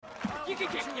You can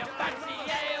kick your fancy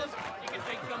ales, you can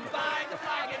drink them by the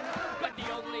flagon, but the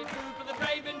only food for the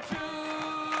brave and true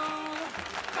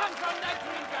comes from the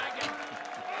Green Dragon.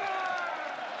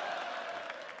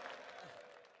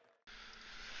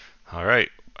 All right,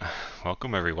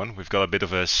 welcome everyone. We've got a bit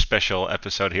of a special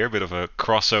episode here, a bit of a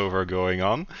crossover going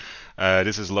on.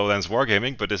 This is Lowlands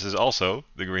Wargaming, but this is also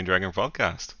the Green Dragon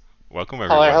Podcast. Welcome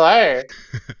Hello, everyone. hello.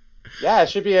 Yeah, it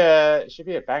should be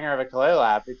a banger of a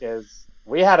collab because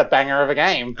we had a banger of a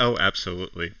game. Oh,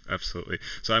 absolutely, absolutely.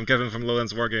 So I'm Kevin from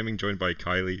Lowlands Wargaming, joined by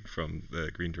Kylie from the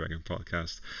Green Dragon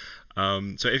Podcast.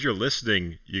 So if you're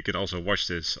listening, you can also watch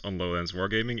this on Lowlands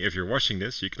Wargaming. If you're watching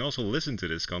this, you can also listen to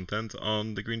this content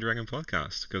on the Green Dragon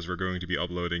Podcast, because we're going to be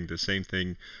uploading the same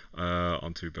thing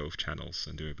onto both channels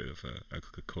and do a bit of a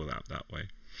collab that way.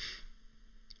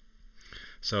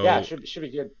 So Yeah, should be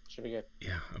good. Should be good.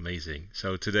 yeah, amazing.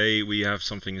 So today we have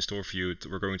something in store for you.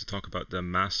 We're going to talk about the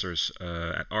Masters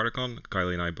at Ardacon.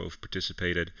 Kylie and I both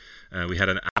participated. We had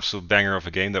an absolute banger of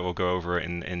a game that we'll go over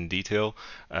in detail.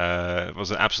 It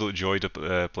was an absolute joy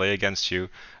to play against you.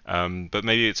 But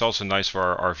maybe it's also nice for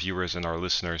our viewers and our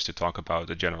listeners to talk about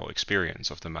the general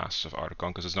experience of the Masters of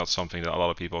Ardacon, because it's not something that a lot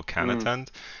of people can attend.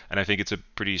 And I think it's a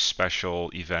pretty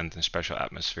special event and special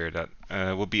atmosphere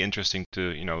that will be interesting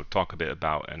to talk a bit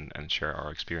about and share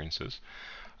our experiences.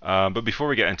 But before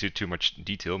we get into too much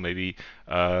detail, maybe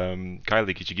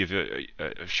Kylie, could you give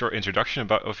a short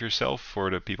introduction of yourself for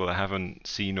the people that haven't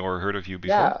seen or heard of you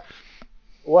before? Yeah.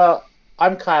 Well,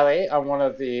 I'm Kylie. I'm one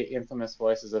of the infamous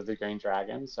voices of the Green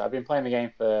Dragon. So I've been playing the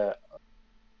game for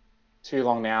too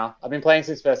long now. I've been playing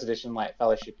since first edition, like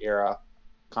Fellowship era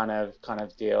kind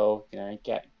of deal.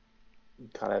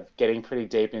 Getting pretty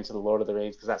deep into the Lord of the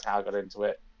Rings because that's how I got into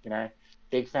it.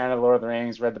 Big fan of Lord of the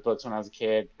Rings, read the books when I was a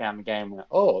kid, found the game, went,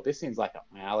 oh, this seems like up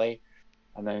my alley.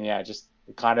 And then, yeah, just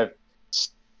kind of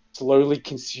slowly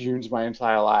consumed my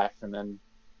entire life. And then,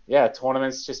 yeah,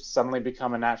 tournaments just suddenly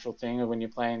become a natural thing when you're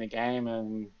playing the game.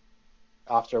 And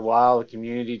after a while, the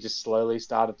community just slowly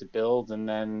started to build. And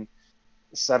then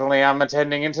suddenly I'm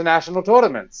attending international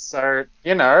tournaments. So,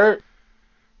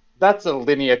 that's a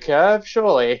linear curve,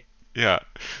 surely. Yeah.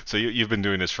 So you've been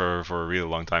doing this for a really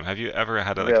long time. Have you ever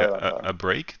had Really long a time.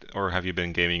 break, or have you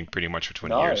been gaming pretty much for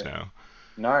 20 years No. now?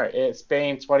 No, it's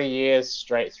been 20 years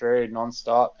straight through,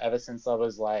 non-stop, ever since I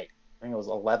was like, I think it was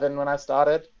 11 when I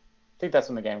started. I think that's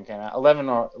when the game came out. 11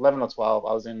 or 12.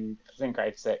 I was in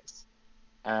grade 6.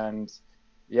 And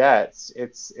yeah,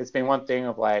 it's been one thing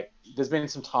of like, there's been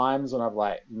some times when I've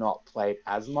like not played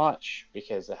as much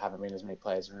because there haven't been as many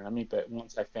players around me. But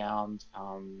once I found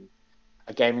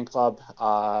a gaming club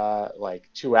like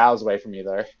 2 hours away from me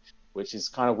though, which is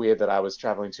kind of weird that I was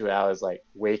traveling 2 hours like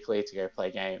weekly to go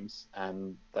play games,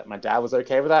 and that my dad was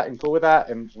okay with that and cool with that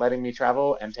and letting me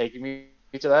travel and taking me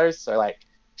to those. So like,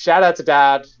 shout out to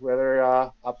dad, whether you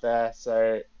are up there.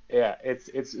 So yeah,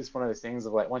 it's one of those things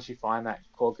of like, once you find that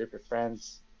core group of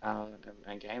friends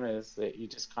and gamers, that you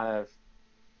just kind of,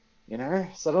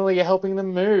 suddenly you're helping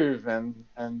them move and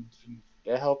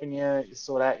they're helping you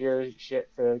sort out your shit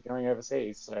for going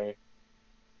overseas. So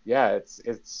yeah,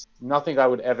 it's nothing I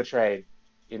would ever trade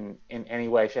in any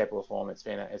way, shape, or form. It's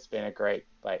been a great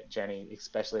like journey,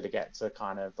 especially to get to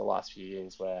kind of the last few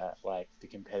years where like the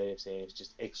competitive scene has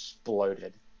just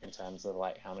exploded in terms of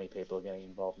like how many people are getting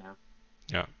involved now.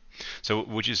 Yeah. So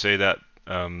would you say that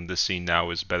the scene now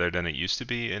is better than it used to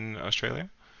be in Australia?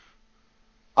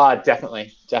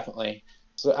 Definitely, definitely.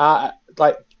 So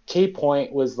like key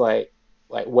point was like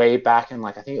way back in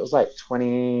like I think it was like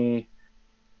 20.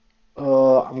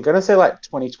 I'm gonna say like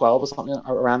 2012 or something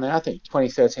around there. I think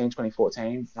 2013,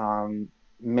 2014.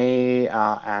 Me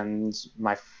and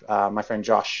my friend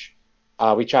Josh,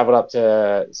 we traveled up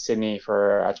to Sydney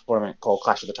for a tournament called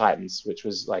Clash of the Titans, which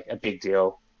was like a big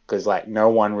deal because like no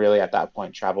one really at that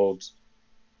point traveled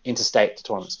interstate to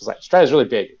tournaments because like Australia's really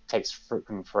big. It takes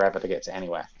freaking forever to get to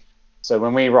anywhere. So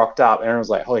when we rocked up, everyone was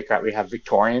like, "Holy crap, we have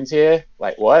Victorians here!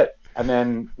 Like what?" And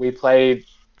then we played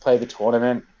the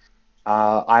tournament.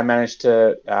 I managed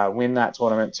to win that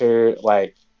tournament too,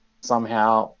 like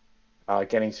somehow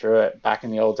getting through it. Back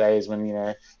in the old days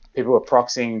when people were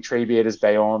proxying Treebeard as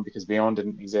Bayonne because Bayonne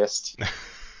didn't exist,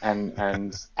 and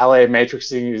LA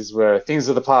matrices were things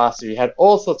of the past. So you had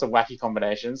all sorts of wacky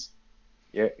combinations.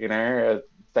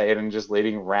 Theoden just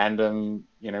leading random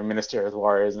Minister of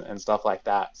Warriors and stuff like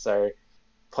that. So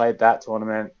played that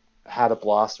tournament, had a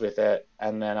blast with it,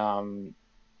 and then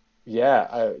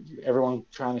yeah, everyone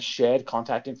trying to share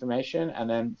contact information, and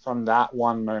then from that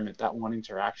one moment, that one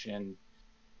interaction,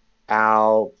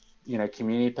 our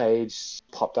community page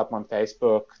popped up on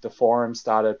Facebook. The forum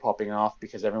started popping off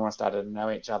because everyone started to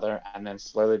know each other, and then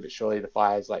slowly but surely the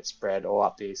fires like spread all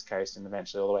up the East Coast and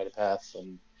eventually all the way to Perth.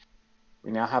 And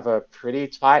we now have a pretty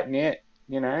tight knit,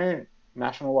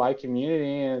 national wide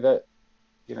community that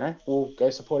we'll go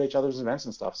support each other's events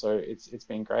and stuff. So it's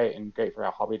been great and great for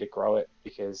our hobby to grow it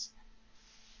because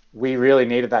we really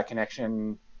needed that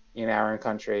connection in our own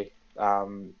country.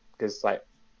 Because like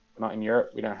not in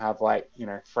Europe, we don't have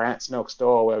France next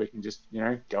door where we can just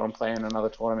go and play in another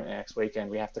tournament next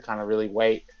weekend. We have to kind of really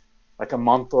wait like a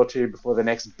month or two before the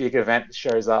next big event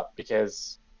shows up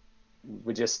because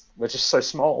we're just so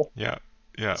small. Yeah.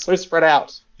 Yeah. So spread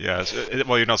out. Yeah.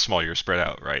 Well, you're not small. You're spread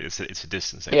out, right? It's a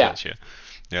distance, I Yeah. guess. Yeah.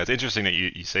 Yeah. It's interesting that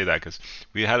you say that because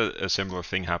we had a similar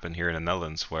thing happen here in the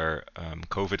Netherlands where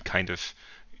COVID kind of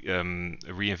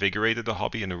reinvigorated the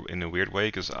hobby in a weird way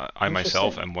because I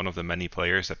myself am one of the many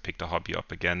players that picked the hobby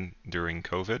up again during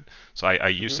COVID. So I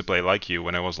used to play like you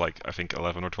when I was like I think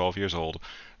 11 or 12 years old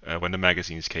when the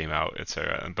magazines came out,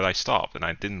 etc. But I stopped and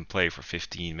I didn't play for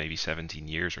 15, maybe 17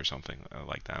 years or something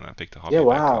like that. And I picked the hobby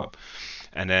back up.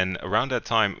 And then around that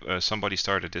time, somebody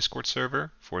started a Discord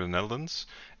server for the Netherlands.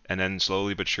 And then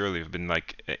slowly but surely we've been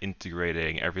like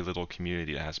integrating every little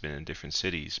community that has been in different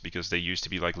cities because they used to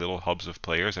be like little hubs of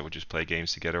players that would just play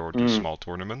games together or do small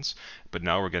tournaments. But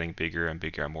now we're getting bigger and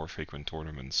bigger and more frequent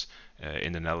tournaments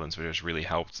in the Netherlands, which has really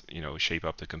helped, shape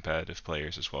up the competitive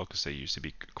players as well because they used to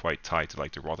be quite tight to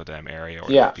like the Rotterdam area or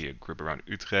there would be a group around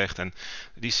Utrecht. And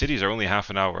these cities are only half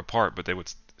an hour apart, but they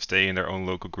would stay in their own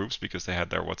local groups because they had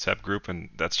their WhatsApp group and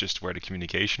that's just where the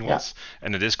communication was.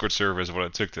 And the Discord server is what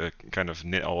it took to kind of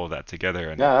knit all of that together.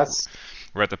 And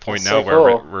we're at the point now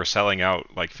where we're selling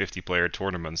out like 50-player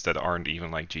tournaments that aren't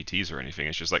even like GTs or anything.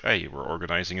 It's just like, hey, we're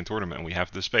organizing a tournament and we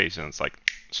have the space and it's like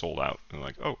sold out. And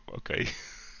like, oh, okay.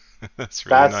 That's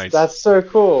really nice. That's so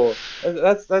cool.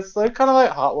 That's like kind of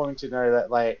like heartwarming to know that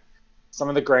like some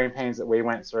of the growing pains that we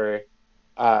went through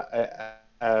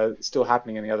still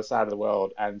happening in the other side of the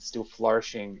world and still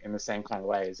flourishing in the same kind of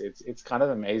ways. It's kind of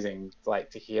amazing, like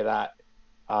to hear that.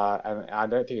 And I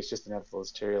don't think it's just in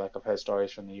Netherlands too. Like I've heard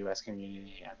stories from the US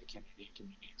community and the Canadian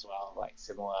community as well, like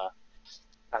similar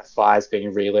kind of fires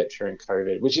being relit during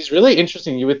COVID, which is really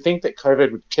interesting. You would think that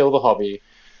COVID would kill the hobby,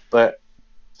 but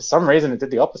for some reason it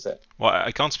did the opposite. Well,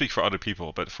 I can't speak for other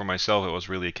people, but for myself, it was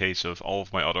really a case of all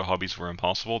of my other hobbies were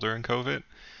impossible during COVID.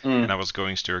 And I was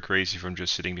going stir crazy from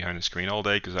just sitting behind the screen all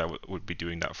day because I would be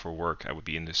doing that for work. I would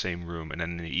be in the same room, and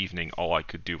then in the evening, all I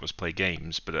could do was play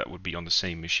games, but that would be on the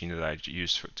same machine that I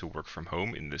used to work from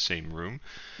home in the same room.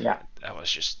 Yeah. That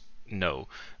was just no.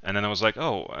 And then I was like,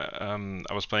 I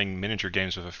was playing miniature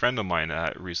games with a friend of mine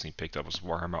that I recently picked up was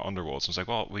Warhammer Underworlds. I was like,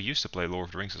 well, we used to play Lord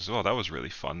of the Rings as well. That was really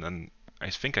fun. And I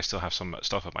think I still have some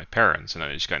stuff at my parents, and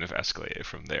I just kind of escalated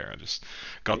from there. I just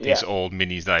got these old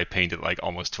minis that I painted like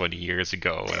almost 20 years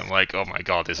ago, and I'm like, oh my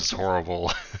god, this is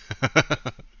horrible.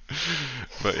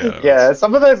 But yeah,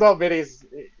 some of those old minis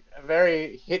are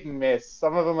very hit and miss.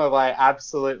 Some of them are like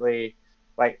absolutely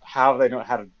like how have they not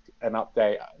had an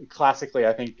update? Classically,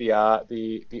 I think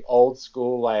the old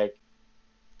school like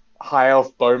high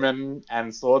elf bowmen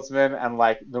and swordsmen and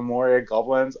like the Moria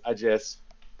goblins are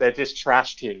they're just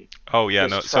trashed here. Oh yeah,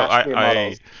 no. So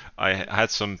I had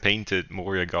some painted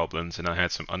Moria goblins and I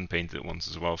had some unpainted ones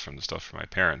as well from the stuff from my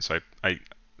parents.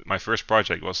 My first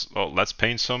project was, well, let's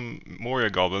paint some Moria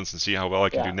goblins and see how well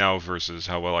I can do now versus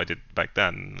how well I did back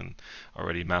then. And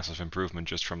already massive improvement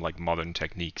just from like modern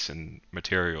techniques and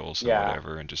materials and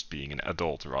whatever, and just being an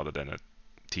adult rather than a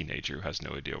teenager who has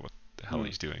no idea what the hell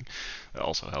he's doing. That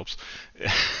also helps.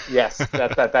 Yes,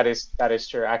 that is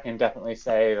true. I can definitely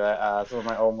say that some of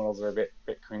my old models are a bit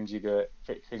cringy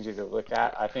to look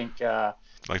at. I think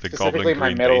like the goblin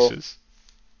green bases.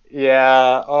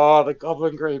 Yeah. Oh, the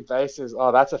goblin green bases.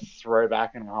 Oh, that's a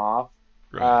throwback and a half.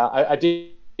 Right. I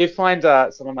did find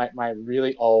some of my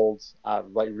really old,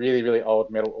 like really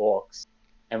old metal orcs,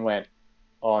 and went,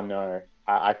 oh no.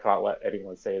 I can't let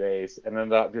anyone see these, and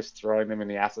ended up just throwing them in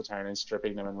the acetone and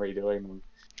stripping them and redoing them.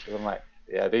 And I'm like,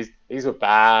 yeah, these were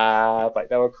bad. Like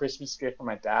they were a Christmas gift from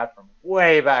my dad from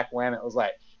way back when. It was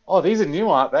like, oh, these are new,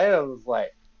 aren't they? I was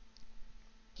like,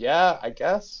 yeah, I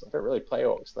guess. I don't really play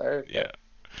orcs though. Yeah.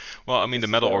 Well, I mean, the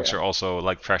metal orcs are also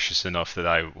like precious enough that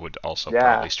I would also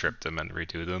probably strip them and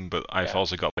redo them. But I've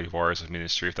also got like Warriors of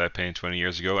Ministry that I painted 20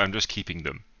 years ago. I'm just keeping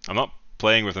them. I'm not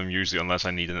playing with them usually unless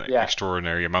I need an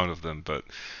extraordinary amount of them, but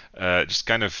just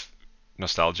kind of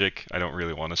nostalgic. I don't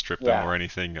really want to strip them or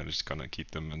anything. I'm just gonna keep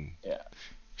them, and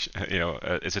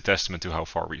it's a testament to how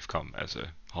far we've come as a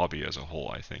hobby as a whole,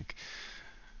 I think.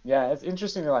 Yeah, it's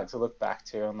interesting to like to look back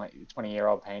to on like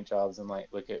 20-year-old paint jobs and like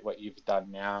look at what you've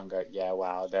done now and go, yeah,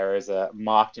 wow, there is a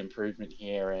marked improvement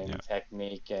here in Yeah,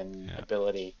 technique and yeah.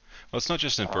 ability. Well, it's not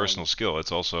just in personal Um, skill.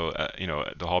 It's also,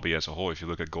 the hobby as a whole. If you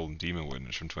look at Golden Demon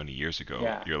winners from 20 years ago,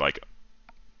 yeah, you're like,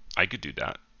 I could do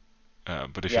that.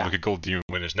 But if you yeah. look at Golden Demon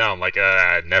winners now, I'm like,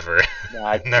 never,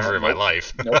 never in my Nope,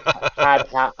 life. nope. Hard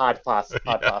pass, hard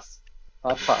Yeah. pass,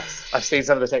 hard pass. I've seen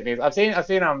some of the techniques. I've seen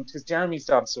because Jeremy's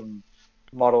done some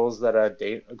models that are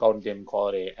golden dim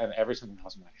quality, and every time I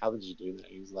was like, how did you do that?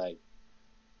 He's like,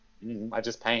 I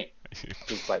just paint.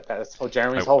 He's like that's whole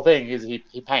Jeremy's I, whole thing is he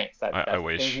paints. I That's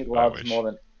the thing wish. he I loves more wish.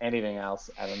 than anything else.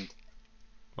 And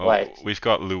Well, like, we've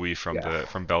got Louis from yeah, the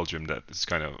from Belgium that is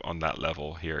kind of on that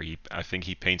level here. I think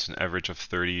he paints an average of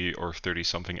 30 or 30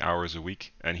 something hours a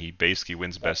week, and he basically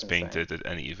wins that's best insane. painted at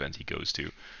any event he goes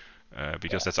to.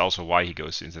 Because Yeah, that's also why he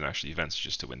goes to international events,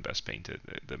 just to win best painted.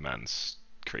 The man's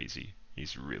crazy.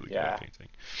 He's really good at yeah. painting.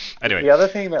 The, Anyway, the other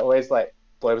thing that always like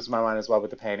blows my mind as well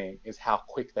with the painting is how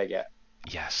quick they get.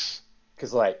 yes.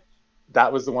 Because like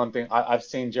that was the one thing I've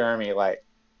seen Jeremy like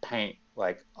paint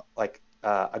like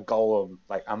a golem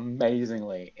like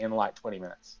amazingly in like 20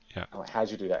 minutes. Yeah. I'm like, how'd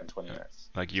you do that in 20 Yeah. minutes?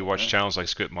 Like He's you like, watch channels like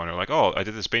Squid Miner, like, oh, I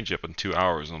did this paint job in 2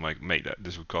 hours, and I'm like, mate,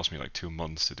 this would cost me like 2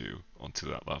 months to do onto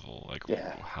that level. Like,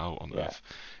 yeah, how on yeah, earth?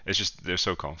 It's just they're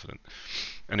so confident.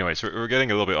 Anyway, so we're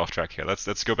getting a little bit off track here.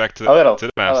 Let's go back a to little, the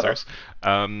a little. Masters.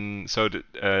 So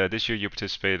this year you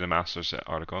participated in the Masters at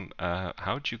Ardacon.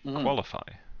 How did you Mhm. qualify?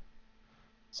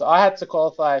 So I had to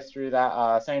qualify through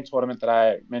that same tournament that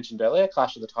I mentioned earlier,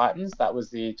 Clash of the Titans. That was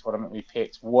the tournament we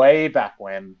picked way back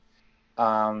when,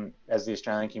 as the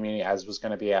Australian community, as was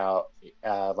going to be our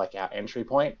like our entry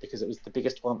point because it was the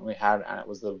biggest tournament we had, and it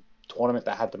was the tournament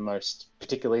that had the most,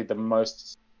 particularly the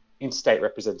most in-state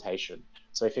representation.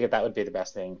 So we figured that would be the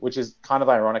best thing, which is kind of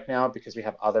ironic now because we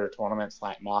have other tournaments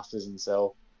like Masters and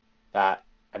Cell that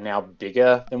are now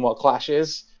bigger than what Clash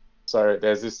is. So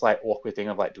there's this like awkward thing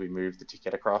of like, do we move the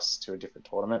ticket across to a different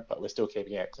tournament? But we're still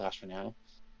keeping it at Clash for now.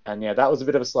 And yeah, that was a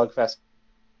bit of a slugfest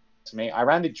to me. I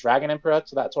ran the Dragon Emperor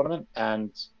to that tournament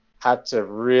and had to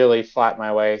really fight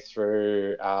my way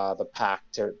through the pack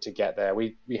to get there.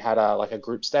 We had a like a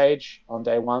group stage on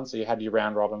day one, so you had your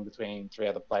round robin between three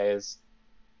other players,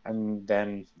 and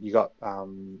then you got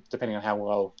depending on how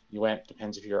well you went,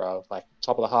 depends if you're like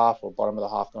top of the half or bottom of the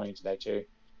half going into day two.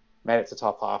 Made it to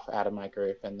top half out of my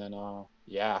group, and then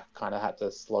yeah, kind of had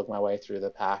to slog my way through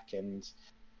the pack. And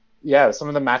yeah, some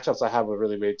of the matchups I had were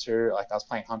really weird too. Like I was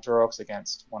playing Hunter Orcs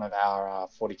against one of our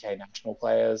 40k national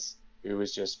players who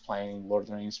was just playing Lord of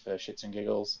the Rings for shits and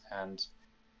giggles, and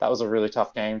that was a really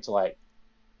tough game to like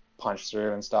punch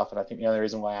through and stuff. And I think the only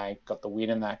reason why I got the win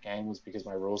in that game was because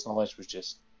my rules knowledge was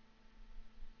just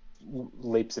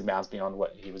leaps and bounds beyond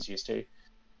what he was used to.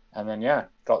 And then yeah,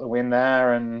 got the win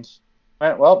there and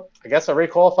went, well, I guess I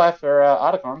requalify for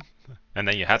Ardacon. And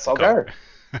then you had Guess to I'll come. go.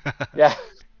 Yeah.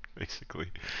 Basically,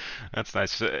 that's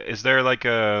nice. So is there like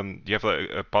do you have like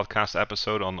a podcast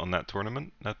episode on that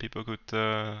tournament that people could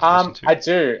listen to? I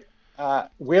do.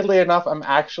 Weirdly enough, I'm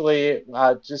actually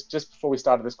just before we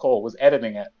started this call was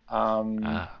editing it.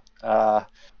 Ah, Uh,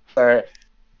 so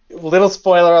little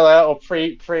spoiler alert or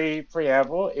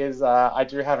preamble is I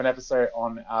do have an episode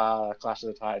on Clash of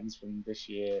the Titans from this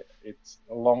year. It's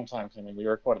a long time coming. We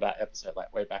recorded that episode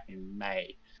like way back in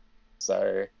May.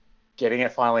 So getting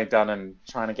it finally done and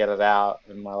trying to get it out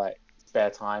in my like spare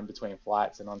time between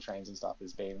flights and on trains and stuff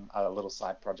has been a little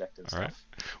side project and all right. stuff.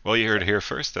 Well, you heard So it here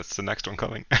first. That's the next one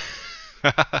coming.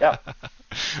 yep.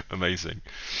 Amazing.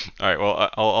 All right. Well,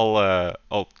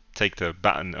 I'll take the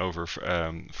baton over for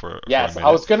a Yes, I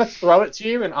minute. was gonna throw it to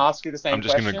you and ask you the I'm same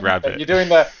just gonna question, grab but it. you're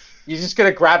just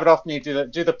gonna grab it off me, do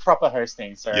the proper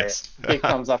hosting. So Yes. big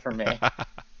thumbs up from me.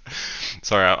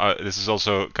 Sorry, this is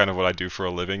also kind of what I do for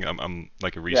a living. I'm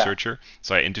like a Yeah, researcher,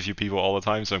 so I interview people all the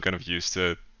time. So I'm kind of used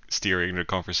to steering the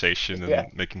conversation yeah,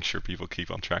 and making sure people keep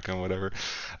on track and whatever.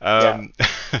 yeah.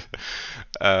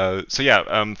 Um, so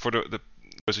yeah, for the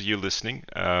those of you listening,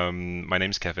 my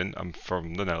name's Kevin. I'm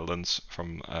from the Netherlands,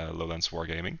 from Lowlands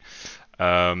Wargaming.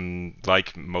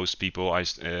 Like most people,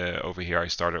 over here I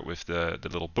started with the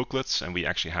little booklets, and we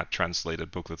actually had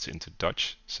translated booklets into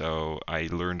Dutch. So I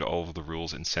learned all of the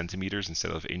rules in centimeters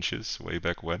instead of inches way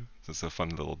back when. That's a fun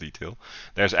little detail.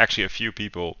 There's actually a few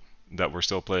people that were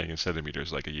still playing in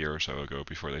centimeters like a year or so ago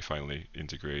before they finally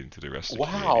integrated into the rest of the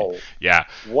community. Wow, Yeah,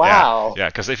 yeah, wow. yeah.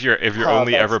 Because if you're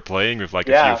only That's ever playing with like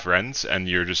a few yeah. friends and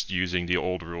you're just using the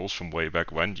old rules from way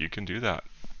back when, you can do that.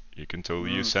 You can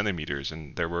totally use Mm, centimeters,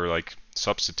 and there were like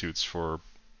substitutes for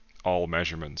all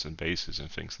measurements and bases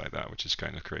and things like that, which is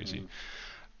kind of crazy. mm,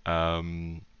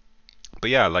 Um, But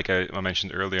yeah, like I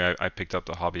mentioned earlier, I picked up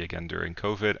the hobby again during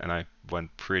COVID, and I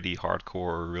went pretty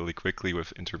hardcore really quickly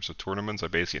with in terms of tournaments. I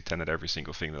basically attended every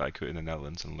single thing that I could in the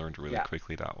Netherlands and learned really Yeah.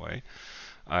 quickly that way.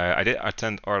 I did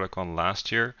attend Ardacon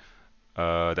last year.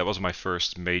 That was my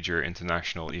first major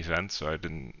international event, so I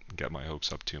didn't get my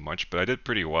hopes up too much, but I did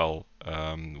pretty well.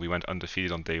 We went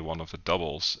undefeated on day one of the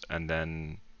doubles, and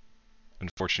then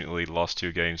unfortunately lost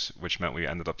two games, which meant we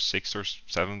ended up sixth or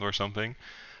seventh or something.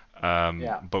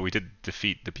 Yeah. But we did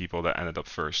defeat the people that ended up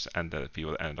first and the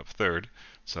people that ended up third,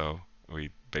 so we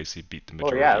basically beat the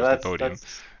Well, majority yeah, of the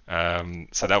podium.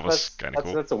 So that was kind of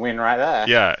cool. That's a win right there.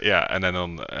 Yeah, yeah. And then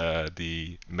on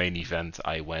the main event,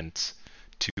 I went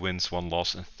 2 wins, 1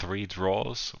 loss, and 3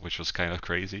 draws, which was kind of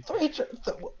crazy.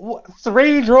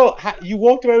 Three draw. You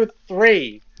walked away with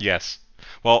 3. Yes.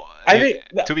 Well, I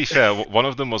think to be fair, one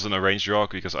of them was an arranged draw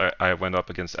because I went up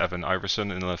against Evan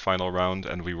Iverson in the final round,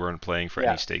 and we weren't playing for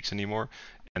any stakes anymore.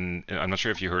 And I'm not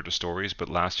sure if you heard the stories, but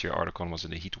last year Ardacon was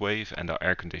in a heat wave, and the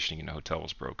air conditioning in the hotel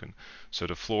was broken. So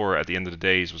the floor at the end of the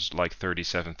days was like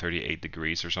 37, 38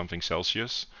 degrees or something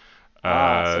Celsius.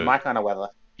 so my kind of weather.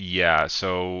 Yeah,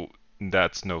 so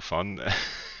that's no fun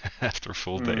after a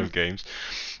full day of games.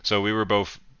 So we were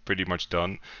both pretty much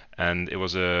done, and it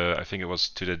was I think it was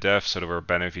to the death, so there were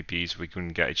banner VPs, we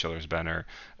couldn't get each other's banner.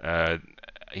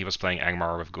 He was playing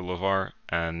Angmar with Gullivar,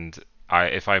 and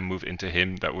if I moved into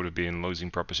him, that would have been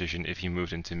losing proposition. If he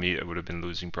moved into me, it would have been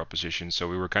losing proposition. So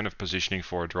we were kind of positioning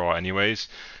for a draw anyways.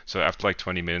 So after like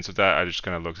 20 minutes of that, I just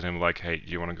kind of looked at him like, hey, do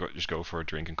you want to just go for a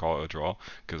drink and call it a draw?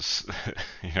 Because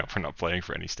we're not playing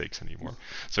for any stakes anymore.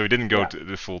 So we didn't go to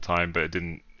the full time, but it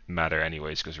didn't matter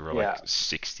anyways because we were like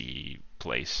 60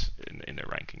 place in the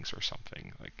rankings or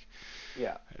something. Like,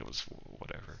 it was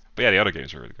whatever. But yeah, the other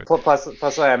games were really good.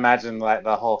 Plus, I imagine like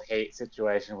the whole heat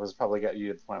situation was probably got you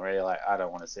to the point where you're like, I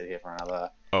don't want to sit here for another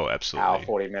hour,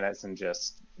 40 minutes and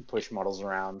just push models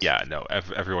around. Yeah, no,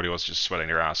 everybody was just sweating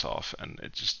their ass off, and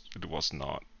it was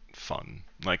not fun.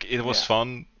 Like, it was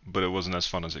fun, but it wasn't as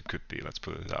fun as it could be. Let's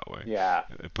put it that way. Yeah.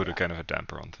 It put a kind of a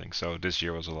damper on things. So this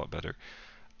year was a lot better.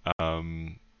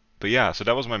 But yeah, so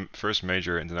that was my first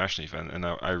major international event, and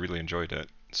I really enjoyed it.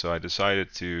 So I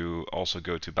decided to also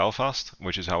go to Belfast,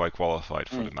 which is how I qualified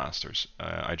for the Masters.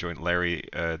 I joined Larry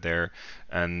there,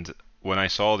 and when I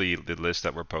saw the list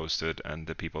that were posted and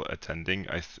the people attending,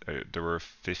 there were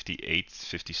 58,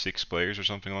 56 players or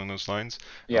something along those lines.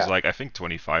 I was like, I think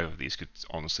 25 of these could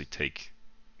honestly take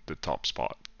the top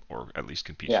spot, or at least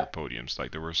compete for podiums.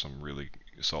 Like, there were some really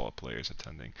solid players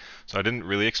attending. So I didn't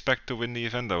really expect to win the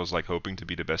event. I was like hoping to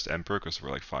be the best Emperor because there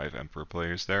were like 5 Emperor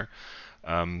players there.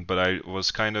 But I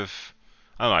was kind of,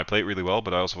 I don't know, I played really well,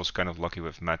 but I also was kind of lucky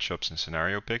with matchups and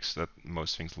scenario picks that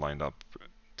most things lined up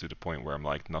to the point where I'm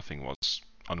like, nothing was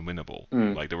unwinnable.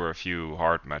 Like, there were a few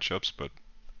hard matchups, but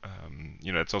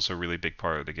it's also a really big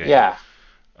part of the game. Yeah.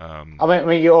 I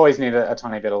mean, you always need a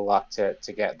tiny bit of luck to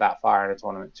get that far in a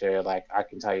tournament too. Like, I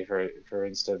can tell you, for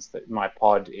instance, that my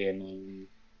pod in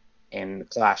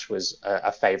Clash was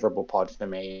a favorable pod for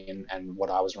me and what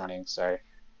I was running. So,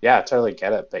 yeah, I totally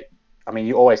get it. But I mean,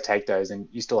 you always take those, and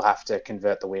you still have to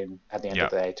convert the win at the end of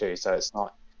the day too. So it's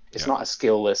not a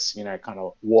skillless, kind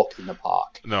of walk in the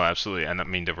park. No, absolutely. And I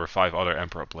mean, there were 5 other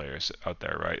Emperor players out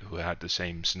there, right, who had the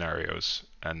same scenarios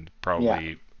and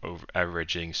probably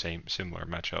averaging similar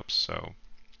matchups. So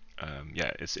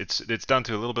it's down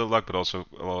to a little bit of luck, but also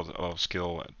a lot of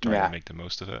skill trying to make the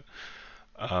most of it.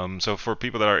 So for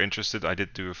people that are interested, I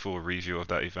did do a full review of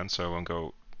that event, so I won't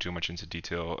go too much into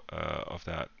detail of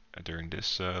that during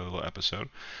this little episode.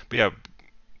 But yeah,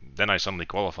 then I suddenly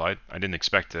qualified. I didn't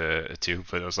expect to,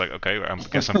 but I was like, okay, I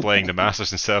guess I'm playing the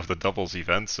Masters instead of the doubles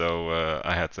event. So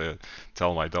I had to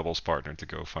tell my doubles partner to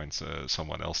go find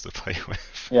someone else to play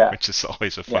with, which is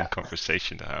always a fun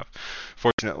conversation to have.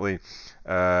 Fortunately,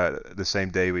 the same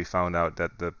day we found out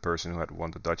that the person who had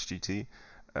won the Dutch GT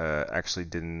actually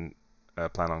didn't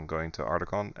plan on going to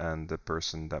Ardacon, and the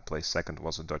person that placed second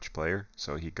was a Dutch player,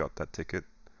 so he got that ticket,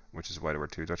 which is why there were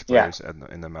 2 Dutch players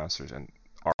in the Masters, and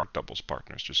our doubles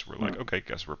partners just were like, okay,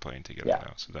 guess we're playing together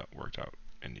now. So that worked out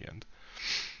in the end.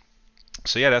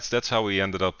 So yeah, that's how we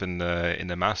ended up in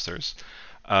the Masters.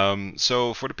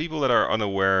 So for the people that are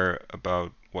unaware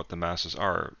about what the Masters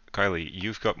are, Kylie,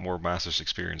 you've got more Masters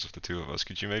experience of the two of us.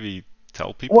 Could you maybe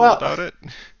tell people about it?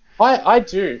 I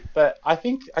do, but I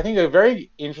think a very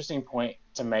interesting point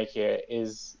to make here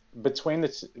is between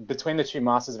the 2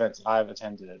 Masters events I've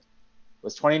attended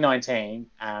was 2019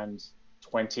 and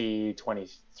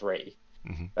 2023.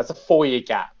 That's a 4-year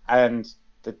gap, and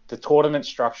the tournament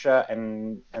structure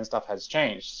and stuff has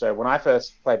changed. So when I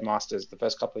first played Masters, the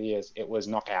first couple of years, it was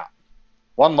knockout.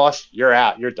 1 loss, you're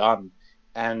out, you're done.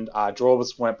 and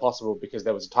draws weren't possible because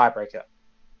there was a tiebreaker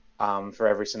for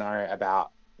every scenario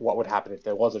about what would happen if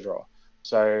there was a draw.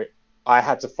 So I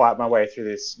had to fight my way through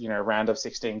this, round of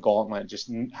 16 gauntlet,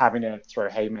 just having to throw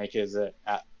haymakers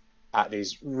at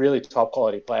these really top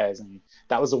quality players. And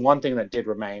that was the one thing that did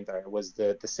remain, though, was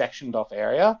the sectioned off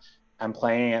area and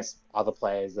playing against other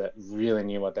players that really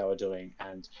knew what they were doing.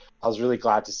 And I was really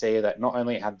glad to see that not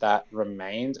only had that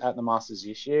remained at the Masters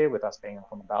this year with us being up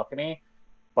on the balcony,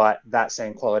 but that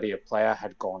same quality of player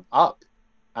had gone up,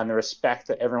 and the respect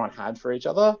that everyone had for each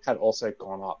other had also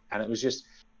gone up. And it was just,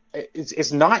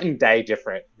 it's night and day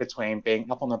different between being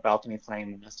up on the balcony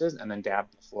playing the Masters and then down on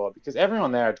the floor, because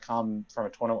everyone there had come from a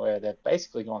tournament where they've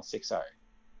basically gone 6-0,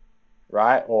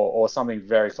 right? Or something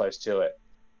very close to it.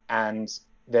 And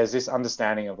there's this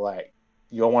understanding of like,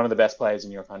 you're one of the best players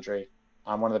in your country.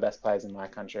 I'm one of the best players in my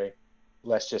country.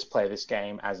 Let's just play this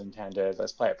game as intended.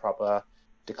 Let's play it proper,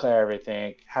 declare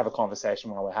everything, have a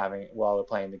conversation while we're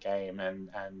playing the game,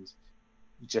 and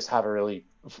just have a really,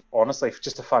 honestly,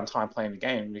 just a fun time playing the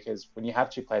game. Because when you have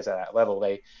two players at that level,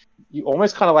 you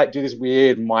almost kind of like do this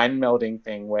weird mind melding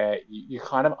thing where you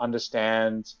kind of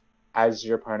understand as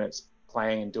your opponent's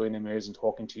playing and doing their moves and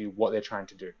talking to you what they're trying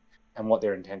to do and what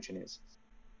their intention is.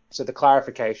 So the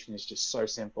clarification is just so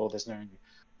simple. There's no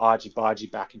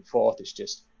argy-bargy back and forth. It's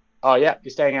just, oh yeah,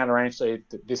 you're staying out of range, so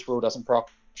this rule doesn't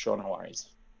proc. Sure, no worries.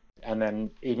 And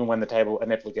then even when the table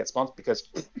inevitably gets bumped, because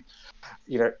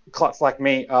Klutz like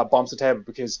me bumps the table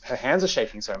because her hands are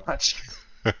shaking so much.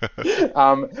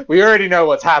 We already know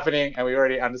what's happening, and we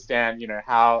already understand,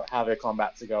 how their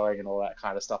combats are going and all that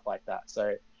kind of stuff like that.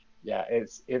 So yeah,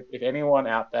 it's if anyone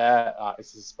out there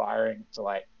is aspiring to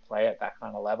like play at that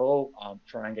kind of level,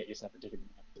 try and get yourself a ticket to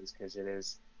Masters, because it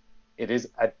is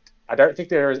I don't think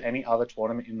there is any other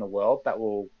tournament in the world that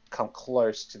will come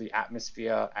close to the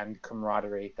atmosphere and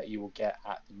camaraderie that you will get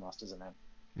at the Masters event.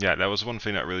 Yeah, that was one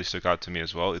thing that really stuck out to me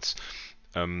as well. It's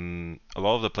a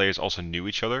lot of the players also knew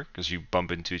each other, because you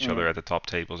bump into each other at the top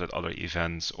tables at other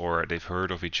events, or they've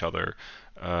heard of each other.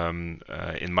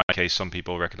 In my case, some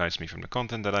people recognize me from the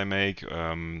content that I make.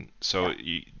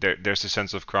 There's a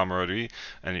sense of camaraderie,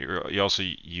 and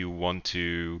you want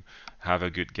to have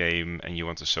a good game, and you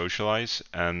want to socialize,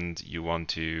 and you want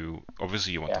to win,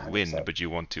 100%. but you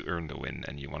want to earn the win,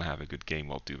 and you want to have a good game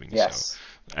while doing Yes.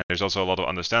 so. And there's also a lot of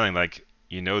understanding, like,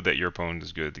 you know that your opponent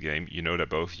is good at the game, you know that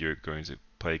both you're going to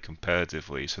play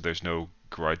competitively, so there's no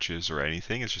grudges or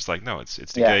anything. It's just like, no, it's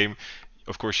the game.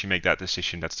 Of course you make that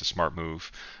decision, that's the smart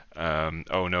move.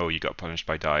 Oh no, you got punished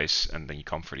by dice, and then you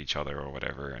comfort each other or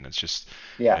whatever, and it's just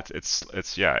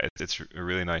it's a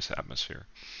really nice atmosphere.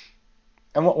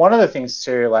 And one of the things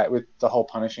too, like with the whole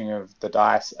punishing of the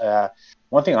dice,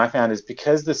 one thing I found is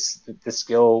because the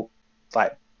skill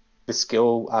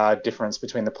difference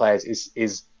between the players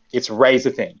is it's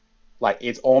razor thin, like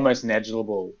it's almost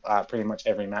negligible pretty much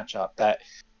every matchup. That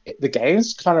the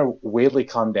games kind of weirdly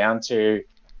come down to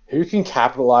who can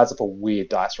capitalize off a weird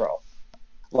dice roll.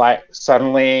 Like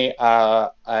suddenly,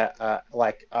 a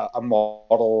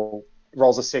model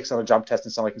rolls a 6 on a jump test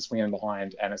and somebody can swing in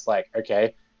behind, and it's like,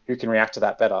 okay, who can react to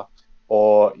that better?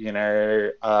 Or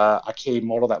a key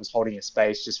model that was holding a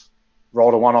space just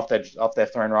rolled a 1 off their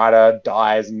thrown rider,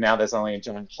 dies, and now there's only a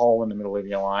giant hole in the middle of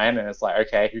your line, and it's like,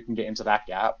 okay, who can get into that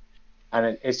gap?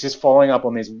 And it's just following up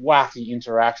on these wacky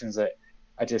interactions that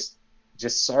are just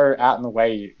so out in the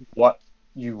way what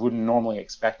you wouldn't normally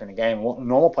expect in a game, what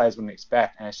normal players wouldn't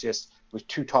expect. And it's just with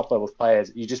two top level players,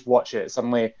 you just watch it.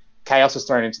 Suddenly chaos is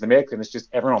thrown into the mix, and it's just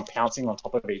everyone pouncing on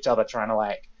top of each other, trying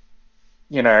to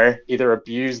either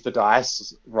abuse the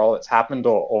dice roll that's happened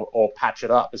or patch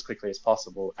it up as quickly as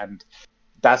possible. And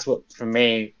that's what, for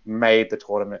me, made the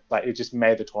tournament, it just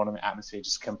made the tournament atmosphere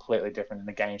just completely different, and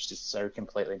the game's just so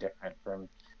completely different from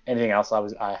anything else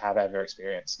I have ever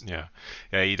experienced. Yeah,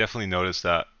 you definitely notice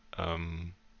that.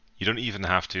 You don't even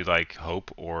have to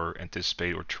hope or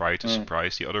anticipate or try to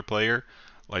surprise the other player.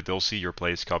 Like, they'll see your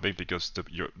plays coming because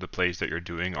the plays that you're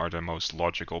doing are the most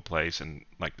logical plays, and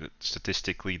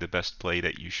statistically the best play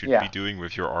that you should be doing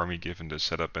with your army given the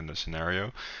setup and the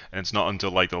scenario. And it's not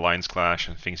until the lines clash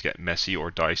and things get messy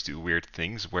or dice do weird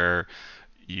things where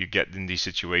you get in these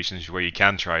situations where you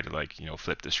can try to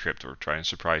flip the script or try and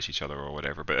surprise each other or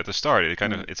whatever. But at the start,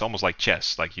 it's almost like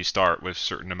chess. Like, you start with a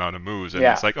certain amount of moves, and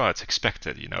it's like, oh, it's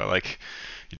expected. You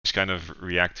just kind of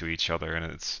react to each other, and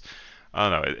it's I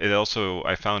don't know. It also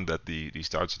I found that the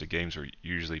starts of the games were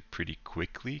usually pretty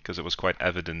quickly because it was quite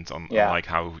evident on Yeah. like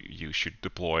how you should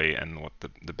deploy and what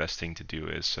the best thing to do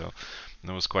is. So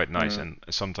that was quite nice. Mm. And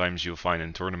sometimes you'll find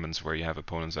in tournaments where you have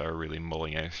opponents that are really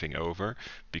mulling everything over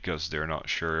because they're not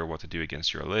sure what to do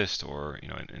against your list or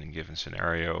in a given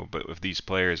scenario. But with these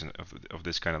players of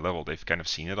this kind of level, they've kind of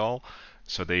seen it all.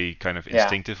 So they kind of Yeah.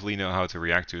 instinctively know how to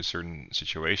react to a certain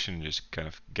situation and just kind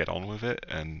of get on with it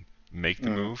and make the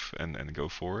Mm. move and go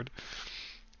forward.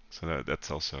 So that's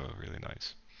also really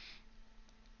nice.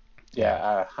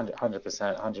 Yeah,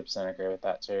 100% agree with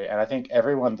that too. And I think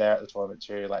everyone there at the tournament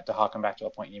too, like to harken back to a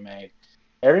point you made,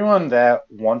 everyone there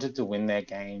wanted to win their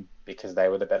game because they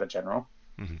were the better general.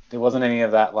 Mm-hmm. There wasn't any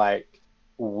of that like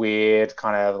weird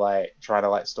kind of like trying to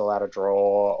like stall out a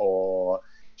draw or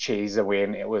cheese a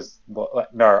win. It was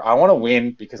like, no, I want to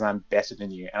win because I'm better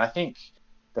than you. And I think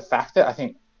the fact that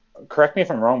correct me if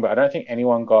I'm wrong, but I don't think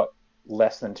anyone got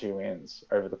less than 2 wins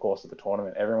over the course of the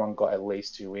tournament. Everyone got at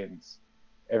least 2 wins.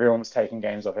 Everyone was taking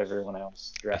games off everyone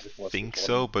else I throughout the course of think the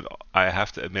so, tournament. but I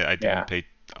have to admit I Yeah, didn't pay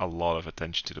a lot of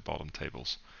attention to the bottom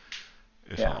tables,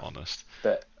 if I'm yeah. honest.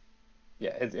 But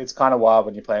yeah, it's kind of wild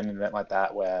when you play an event like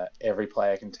that where every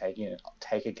player can take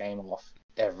a game off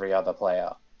every other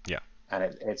player, Yeah, and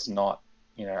it's not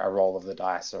a roll of the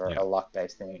dice or yeah, a luck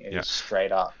based thing. It yeah. is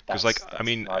straight up. Because like I That's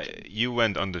mean, margin. you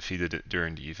went undefeated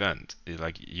during the event.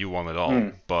 Like you won it all,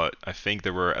 Mm. but I think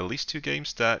there were at least 2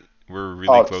 games that were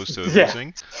really Oh close to yeah,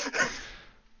 losing.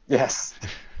 yes,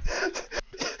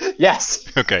 yes.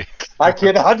 Okay. I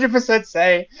can 100%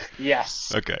 say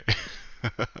yes. Okay.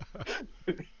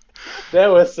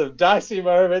 There were some dicey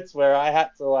moments where I had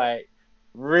to like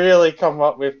really come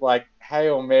up with like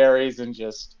Hail Marys and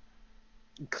just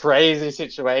crazy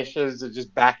situations and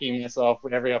just backing myself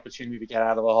with every opportunity to get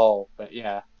out of the hole. But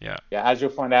yeah, Yeah. yeah, as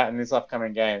you'll find out in this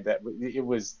upcoming game, that it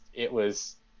was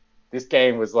this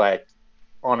game was like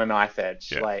on a knife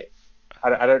edge. Yeah. Like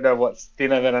I don't know what's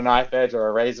thinner than a knife edge or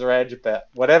a razor edge, but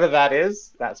whatever that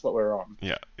is, that's what we're on.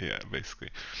 Yeah, yeah, basically.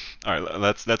 All right,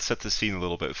 let's set the scene a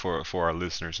little bit for our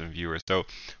listeners and viewers. So, Mm,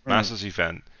 Masters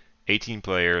event, 18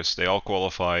 players, they all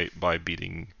qualify by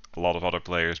beating a lot of other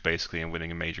players basically and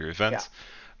winning a major yeah.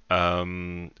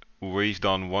 event. We've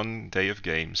done one day of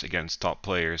games against top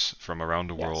players from around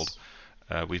the world.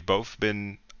 Yes. We've both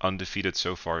been undefeated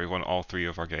so far. We won all 3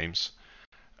 of our games.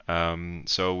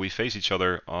 So we face each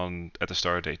other at the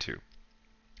start of day 2.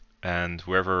 And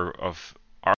whoever of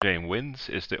our game wins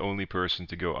is the only person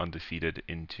to go undefeated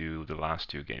into the last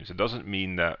 2 games. It doesn't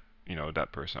mean that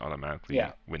that person automatically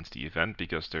Yeah. wins the event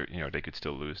because they could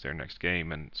still lose their next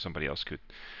game and somebody else could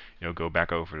go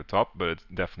back over the top, but it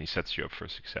definitely sets you up for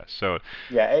success. So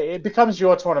Yeah. It becomes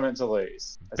your tournament to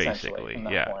lose, essentially, basically, from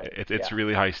that yeah, point. it's Yeah.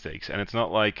 really high stakes, and it's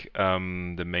not like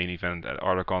the main event at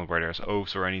Ardacon where there's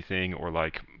oaths or anything, or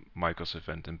like Michael's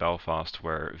event in Belfast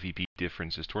where VP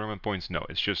difference is tournament points. No,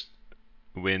 it's just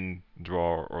win,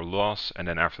 draw, or loss, and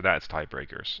then after that it's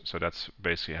tiebreakers. So that's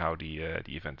basically how the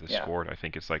event is Yeah. scored. I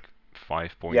think it's like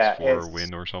 5 points Yeah. for a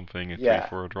win or something, and 3 Yeah.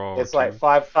 for a draw or It's like 2.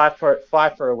 five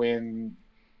for a win,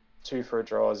 2 for a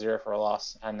draw, 0 for a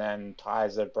loss, and then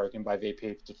ties are broken by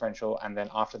VP differential, and then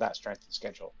after that, strength of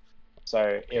schedule.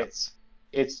 So Yeah,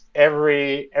 it's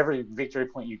every victory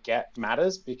point you get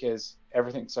matters because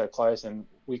everything's so close. And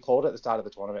we called at the start of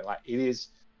the tournament like it is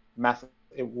math.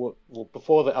 Well,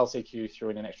 before the LCQ threw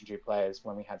in an extra 2 players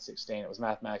when we had 16, it was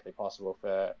mathematically possible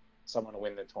for someone to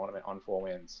win the tournament on 4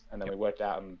 wins. And then yeah, we worked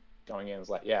out and going in was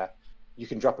like, yeah, you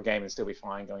can drop a game and still be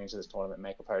fine going into this tournament,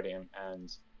 make a podium. And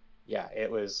yeah,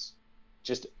 it was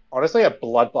just honestly a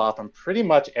bloodbath on pretty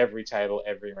much every table,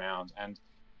 every round. And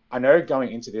I know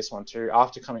going into this one too,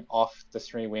 after coming off the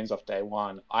 3 wins off day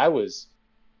 1, I was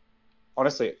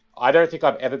honestly, I don't think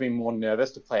I've ever been more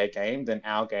nervous to play a game than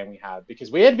our game we had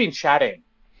because we had been chatting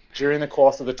during the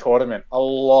course of the tournament a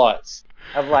lot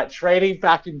of like trading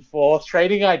back and forth,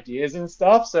 trading ideas and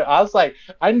stuff. So I was like,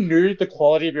 I knew the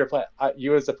quality of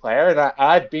you as a player, and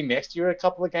I'd been next to you in a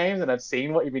couple of games, and I'd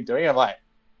seen what you've been doing. I'm like,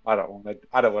 I don't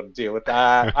want to deal with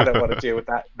that. I don't want to deal with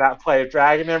that play of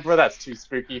Dragon Emperor. That's too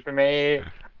spooky for me.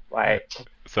 Like,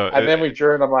 so and then we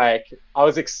drew, and I'm like, I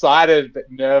was excited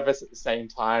but nervous at the same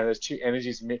time. There's 2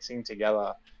 energies mixing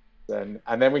together. And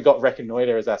then we got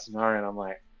Reconnoiter as our scenario, and I'm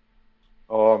like,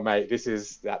 oh mate,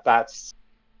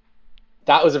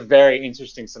 that was a very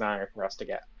interesting scenario for us to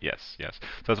get. yes, yes.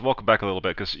 So let's walk back a little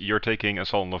bit because you're taking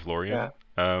Assault on Yeah.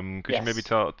 Lothlorien. Could you maybe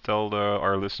Yes. tell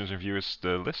our listeners and viewers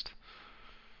the list?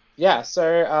 Yeah.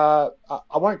 So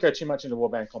I won't go too much into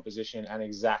warband composition and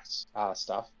exact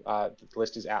stuff. The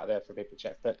list is out there for people to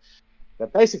check. But the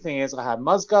basic thing is I had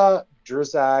Muzgar,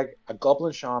 Druzag, a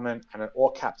Goblin Shaman, and an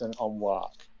Orc Captain on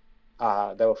work.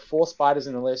 There were 4 spiders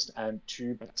in the list and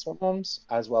 2 Bat Swarms,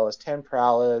 as well as 10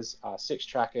 Prowlers, 6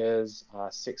 Trackers,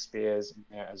 6 Spears in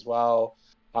there as well.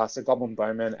 So Goblin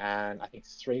Bowman, and I think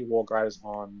 3 War Riders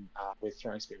on with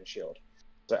Throwing Spear and Shield.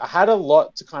 So I had a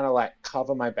lot to kind of like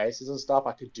cover my bases and stuff.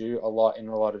 I could do a lot in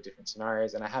a lot of different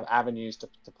scenarios, and I have avenues to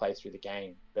play through the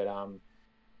game. But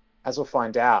as we'll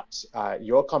find out,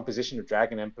 your composition of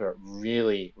Dragon Emperor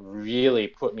really, really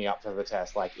put me up for the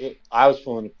test. Like I was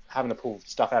having to pull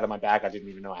stuff out of my bag I didn't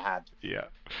even know I had.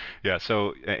 Yeah.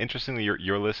 So interestingly,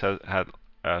 your list had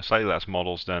slightly less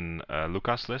models than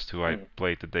Lucas' list, who I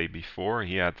played the day before.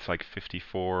 He had like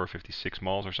 54, 56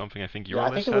 models or something. I think your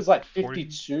list I think it was like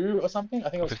 52 or something. I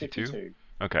think it was 52.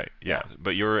 Okay, yeah.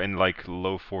 But you're in like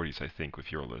low 40s, I think,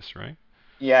 with your list, right?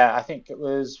 Yeah, I think it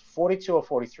was 42 or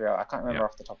 43. I can't remember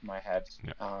off the top of my head.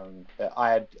 Yeah. But I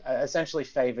had essentially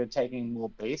favored taking more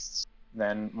beasts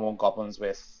than more goblins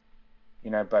with,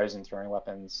 bows and throwing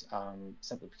weapons,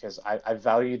 simply because I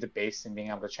value the beast and being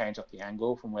able to change up the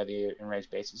angle from where the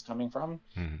enraged beast is coming from,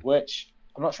 which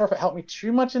I'm not sure if it helped me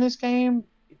too much in this game.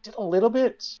 It did a little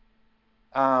bit.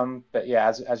 But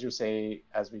yeah, as you'll see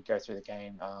as we go through the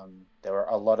game, there were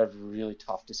a lot of really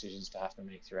tough decisions to have to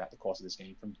make throughout the course of this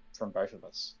game from both of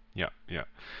us. Yeah.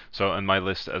 So on my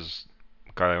list, as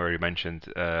Kylie already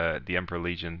mentioned, the Emperor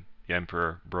Legion, the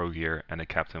Emperor Brogear, and a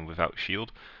Captain without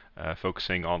Shield,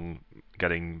 focusing on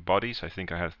getting bodies. I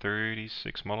think I had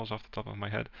 36 models off the top of my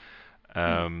head.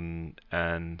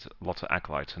 And lots of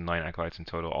acolytes, and 9 acolytes in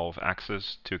total, all with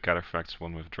axes, 2 cataphracts,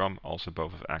 1 with drum, also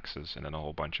both with axes, and then a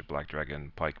whole bunch of black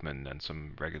dragon pikemen and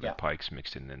some regular pikes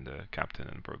mixed in the captain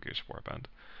and Brogear's warband.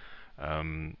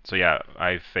 So yeah,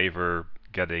 I favor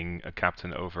getting a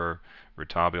captain over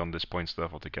Rutabi on this points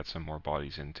level to get some more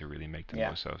bodies in to really make the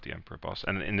most out of the Emperor boss.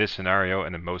 And in this scenario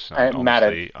and in most scenarios,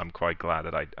 honestly, I'm quite glad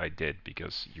that I did,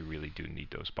 because you really do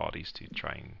need those bodies to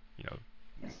try and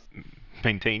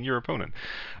maintain your opponent.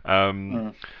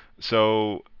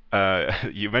 So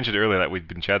you mentioned earlier that we'd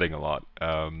been chatting a lot.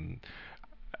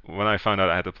 When I found out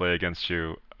I had to play against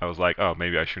you, I was like, oh,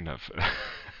 maybe I shouldn't have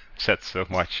said so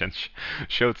much and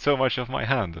showed so much of my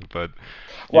hand. But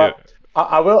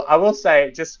I will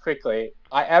say just quickly,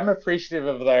 I am appreciative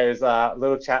of those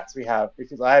little chats we have,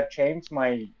 because I have changed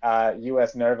my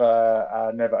US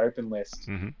Nova Open list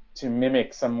to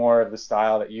mimic some more of the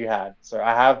style that you had. So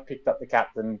I have picked up the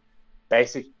captain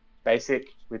basic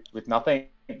with nothing,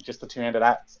 just the 2-handed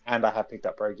axe, and I have picked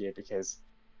up Brogear because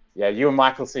you and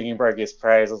Michael singing Brogear's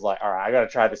praise. I was like, all right, I got to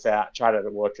try this out. Tried it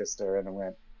at Worcester and I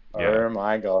went, oh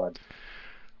my god.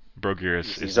 Brogear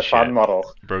is a fun model.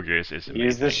 Brogear is amazing. He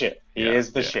is the shit. He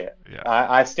is the shit. Yeah.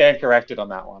 I stand corrected on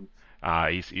that one.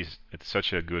 It's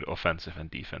such a good offensive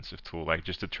and defensive tool. Like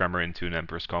just to tremor into an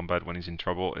Emperor's combat when he's in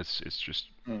trouble, it's just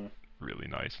really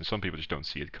nice. And some people just don't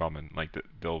see it coming. Like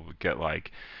they'll get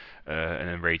like an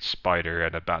enraged spider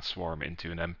and a bat swarm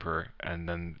into an Emperor, and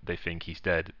then they think he's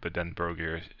dead, but then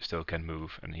Brogear still can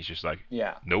move, and he's just like,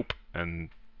 nope, and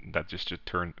that just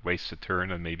wastes a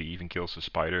turn, and maybe even kills the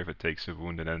spider if it takes a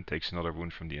wound, and then takes another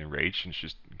wound from the enraged, and it's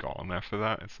just gone after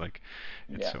that. It's like,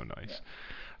 it's so nice.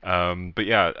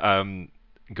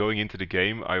 Going into the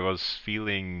game, I was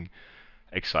feeling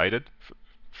excited.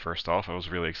 First off, I was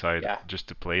really excited just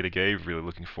to play the game, really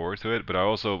looking forward to it, but I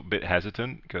was also a bit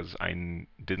hesitant because I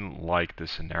didn't like the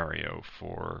scenario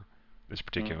for this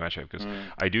particular matchup, because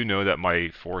I do know that my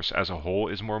force as a whole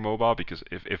is more mobile, because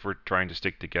if we're trying to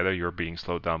stick together, you're being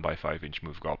slowed down by 5-inch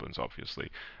move goblins,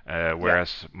 obviously,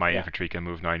 whereas my infantry can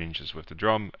move 9 inches with the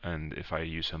drum, and if I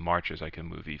use some marches, I can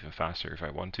move even faster if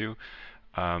I want to.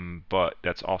 But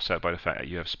that's offset by the fact that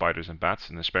you have spiders and bats,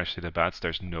 and especially the bats,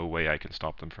 there's no way I can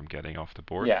stop them from getting off the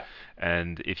board.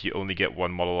 And if you only get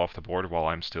one model off the board while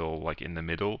I'm still like in the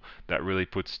middle, that really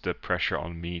puts the pressure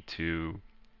on me to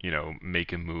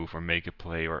make a move or make a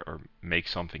play or make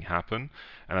something happen.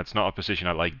 And that's not a position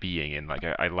I like being in. Like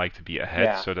I like to be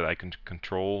ahead so that I can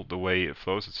control the way it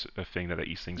flows. It's a thing that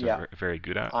these things are very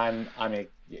good at. I'm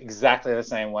exactly the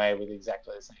same way with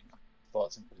exactly the same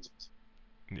thoughts and principles.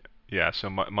 Yeah, so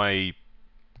my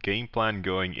game plan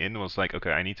going in was like,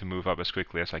 okay, I need to move up as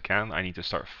quickly as I can. I need to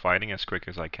start fighting as quick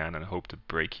as I can and hope to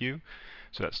break you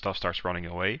so that stuff starts running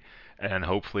away. And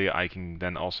hopefully I can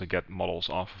then also get models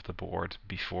off of the board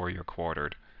before you're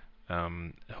quartered.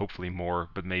 Hopefully more,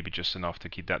 but maybe just enough to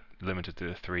keep that limited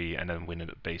to 3 and then win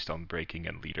it based on breaking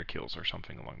and leader kills or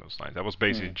something along those lines. That was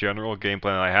basically the general game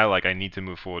plan I had. Like, I need to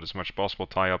move forward as much as possible,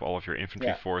 tie up all of your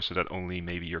infantry force so that only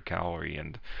maybe your cavalry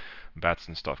and bats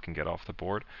and stuff can get off the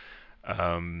board.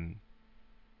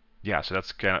 Yeah, so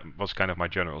was kind of my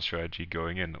general strategy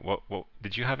going in. What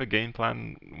did you have a game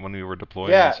plan when we were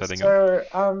deploying and Yeah, setting up? so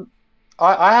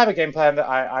I have a game plan that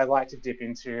I like to dip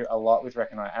into a lot with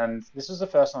Reckoner, and this was the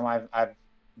first time I've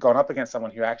gone up against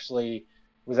someone who actually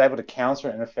was able to counter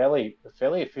it in a fairly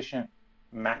efficient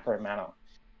macro manner.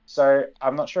 So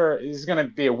I'm not sure. This is going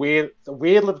to be a weird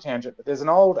little tangent, but there's an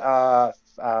old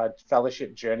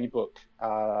Fellowship Journey book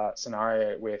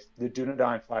scenario with the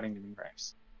Dunedain fighting the ring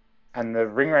wraiths, and the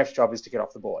ring wraith's job is to get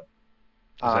off the board.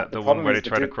 Is that The the one problem where they is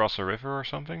try to cross a river or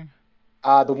something?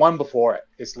 the one before it.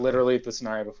 It's Okay. literally the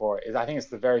scenario before it. I think it's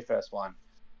the very first one.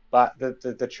 But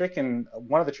the trick in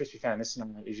one of the tricks we found in this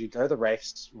scenario is you go the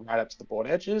wraiths right up to the board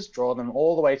edges, draw them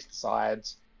all the way to the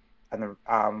sides, and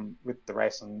with the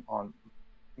wraiths on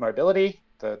mobility,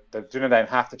 the Dunedain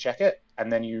have to check it,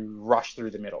 and then you rush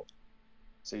through the middle.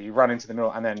 So you run into the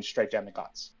middle and then straight down the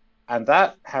guts. And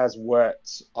that has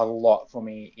worked a lot for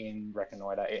me in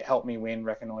Reconnoiter. It helped me win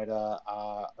Reconnoiter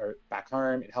back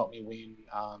home. It helped me win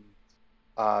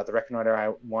the Reconnoiter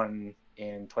I won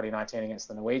in 2019 against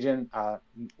the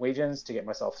Norwegians to get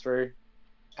myself through.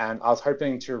 And I was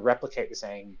hoping to replicate the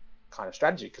same kind of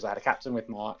strategy because I had a captain with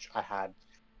March. I had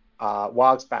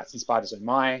Wild Bats and Spiders in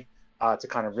my to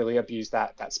kind of really abuse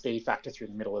that speed factor through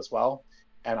the middle as well.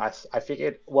 And I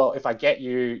figured, well, if I get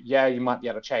you, yeah, you might be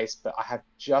able to chase, but I have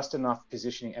just enough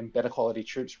positioning and better quality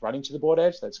troops running to the board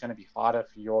edge that it's going to be harder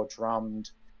for your drummed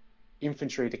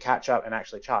infantry to catch up and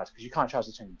actually charge because you can't charge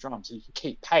between the drums. So you can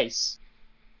keep pace,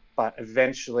 but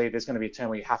eventually there's going to be a turn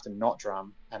where you have to not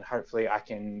drum, and hopefully I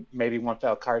can maybe one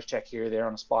failed courage check here or there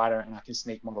on a spider, and I can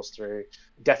sneak models through.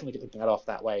 Definitely get the bat off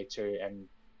that way too, and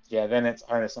yeah, then it's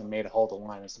onus on me to hold the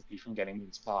line and stop you from getting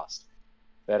moves past.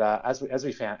 But as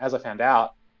I found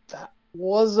out, that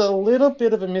was a little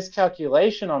bit of a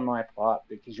miscalculation on my part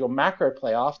because your macro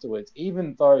play afterwards,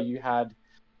 even though you had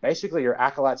basically your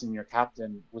acolytes and your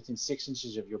captain within 6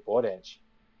 inches of your board edge,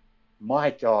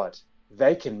 my God,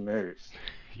 they can move.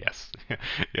 Yes,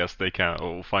 yes, they can.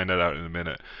 We'll find that out in a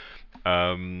minute.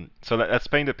 So let's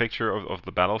paint a picture of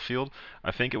the battlefield.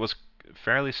 I think it was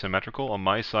fairly symmetrical. On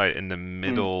my side, in the Mm,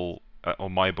 middle,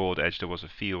 on my board edge, there was a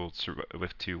field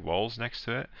with two walls next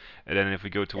to it. And then if we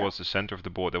go yeah, towards the center of the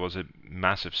board, there was a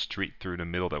massive street through the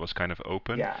middle that was kind of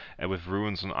open, yeah, and with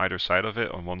ruins on either side of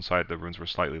it. On one side, the ruins were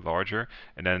slightly larger,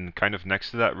 and then kind of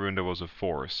next to that ruin, there was a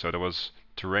forest. So there was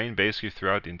terrain basically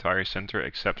throughout the entire center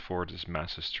except for this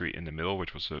massive street in the middle,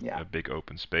 which was yeah. a big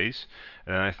open space.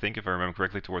 And then I think if I remember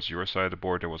correctly, towards your side of the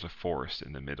board, there was a forest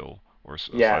in the middle, or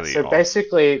Yeah, slightly so off.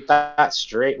 basically that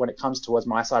street, when it comes towards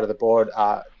my side of the board,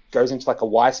 goes into like a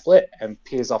Y split and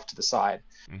peers off to the side.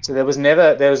 So Hmm. there was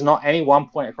not any one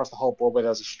point across the whole board where there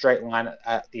was a straight line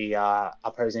at the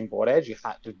opposing board edge. You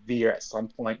had to veer at some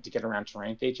point to get around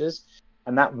terrain features.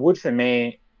 And that would, for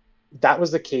me, that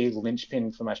was the key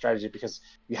linchpin for my strategy because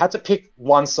you had to pick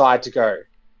one side to go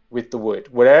with the wood.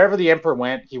 Wherever the Emperor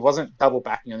went, he wasn't double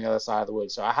backing on the other side of the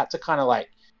wood. So I had to kind of like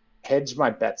hedge my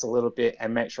bets a little bit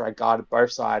and make sure I guarded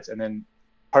both sides and then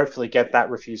hopefully get that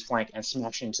refused flank and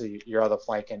smash into your other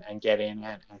flank and get in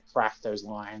and crack those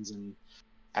lines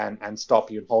and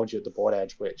stop you and hold you at the board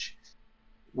edge, which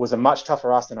was a much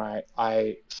tougher ask than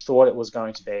I thought it was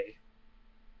going to be.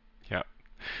 Yeah,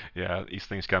 yeah, these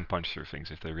things can punch through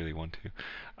things if they really want to.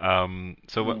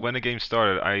 So Mm. when the game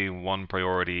started, I won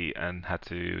priority and had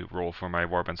to roll for my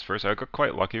warbands first. I got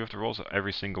quite lucky with the rolls.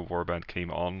 Every single warband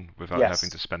came on without having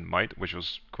to Yes. spend might, which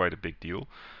was quite a big deal.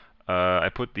 I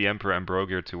put the Emperor and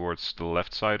Brogir towards the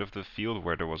left side of the field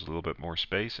where there was a little bit more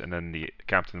space, and then the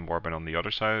Captain Warband on the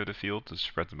other side of the field to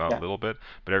spread them out a Yeah. little bit.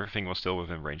 But everything was still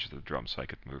within range of the drum, so I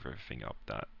could move everything up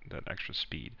that extra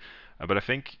speed. But I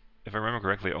think, if I remember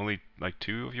correctly, only like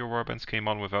two of your warbands came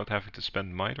on without having to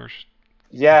spend might, I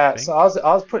Yeah, so I think. was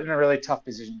I was put in a really tough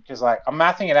position because like I'm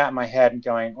mathing it out in my head and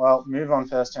going, well, move on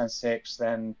first turn six,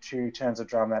 then two turns of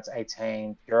drum, that's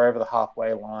 18. You're over the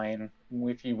halfway line.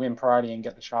 If you win priority and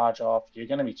get the charge off, you're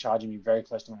going to be charging me very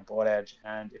close to my board edge.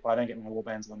 And if I don't get my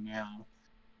warbands on now,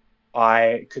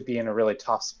 I could be in a really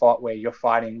tough spot where you're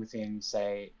fighting within,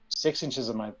 say, 6 inches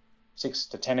of my 6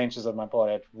 to 10 inches of my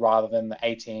board edge rather than the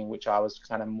 18, which I was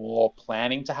kind of more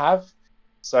planning to have.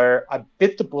 So I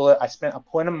bit the bullet. I spent a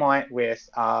point of might with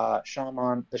the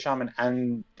Shaman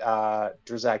and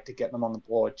Drizag to get them on the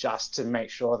board just to make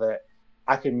sure that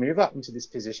I could move up into this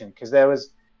position because there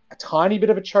was a tiny bit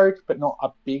of a choke, but not a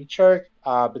big choke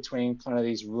between kind of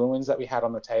these ruins that we had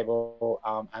on the table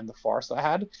and the forest I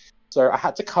had. So I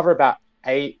had to cover about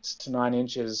 8 to 9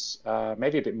 inches,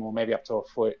 maybe a bit more, maybe up to a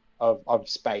foot of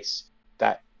space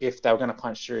that if they were going to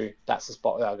punch through, that's the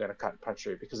spot they were going to punch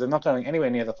through because they're not going anywhere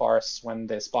near the forests when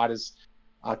their spiders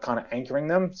kind of anchoring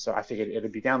them. So I figured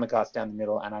it'd be down the guts, down the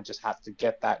middle, and I just have to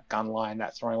get that gun line,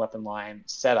 that throwing weapon line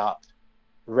set up,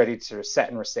 ready to set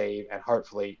and receive, and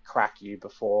hopefully crack you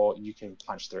before you can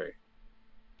punch through.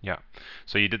 Yeah.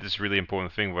 So you did this really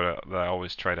important thing that I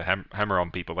always try to hammer on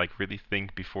people, like really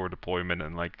think before deployment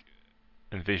and like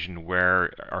envision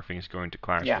where are things going to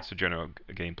clash, Yeah. what's the general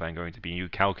game plan going to be. You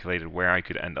calculated where I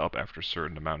could end up after a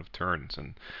certain amount of turns,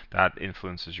 and that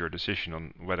influences your decision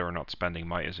on whether or not spending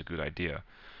might is a good idea.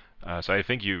 So I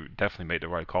think you definitely made the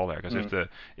right call there, because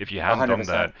if you hadn't done 100%.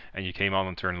 that and you came on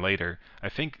a turn later, I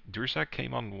think Dursak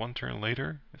came on one turn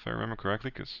later, if I remember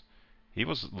correctly, because he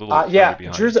was a little further Yeah,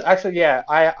 behind. Drew's actually, yeah,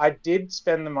 I did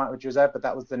spend the might with Drew's out, but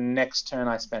that was the next turn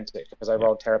I spent it because I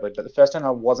rolled terribly. But the first turn I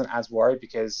wasn't as worried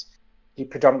because he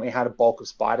predominantly had a bulk of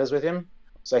spiders with him,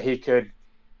 so he could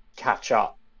catch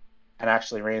up and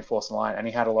actually reinforce the line. And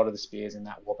he had a lot of the spears in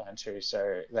that warband too,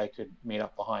 so they could meet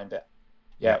up behind it.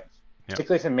 Yeah.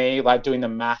 Particularly for me, like doing the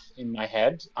math in my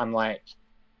head, I'm like,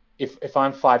 if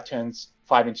I'm 5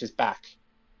 inches back,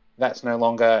 that's no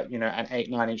longer, an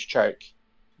 8-9 inch choke.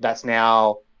 That's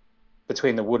now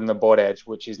between the wood and the board edge,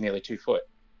 which is nearly 2 foot.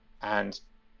 And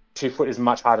 2 foot is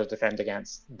much harder to defend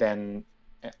against than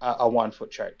a 1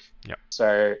 foot choke. Yeah.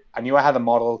 So I knew I had the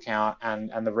model count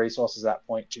and the resources at that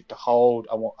point to hold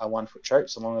a 1 foot choke,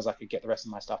 so long as I could get the rest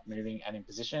of my stuff moving and in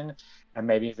position, and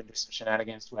maybe even do some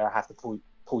shenanigans where I have to pull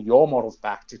your models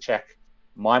back to check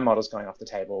my models going off the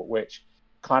table, which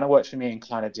kind of worked for me and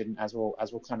kind of didn't, as we'll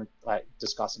kind of like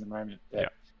discuss in a moment.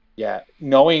 But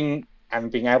knowing and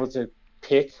being able to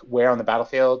pick where on the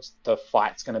battlefield the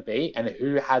fight's going to be and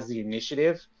who has the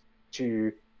initiative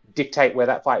to dictate where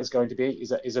that fight is going to be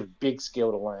is a big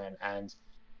skill to learn. And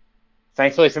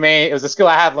thankfully for me, it was a skill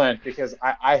I had learned because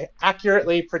I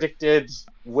accurately predicted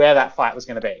where that fight was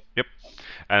going to be. Yep.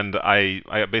 And I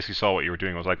basically saw what you were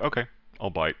doing. I was like, okay, I'll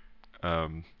bite.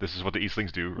 This is what the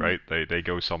Eastlings do, right? They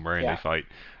go somewhere and they fight.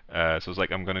 So I was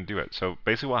like, I'm going to do it. So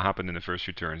basically what happened in the first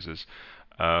few turns is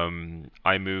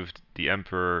I moved the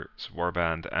Emperor's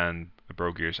Warband and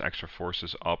Brogir's extra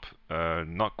forces up,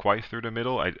 not quite through the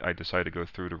middle. I decided to go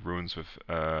through the ruins with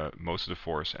most of the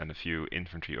force and a few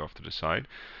infantry off to the side.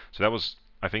 So that was,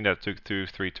 I think that took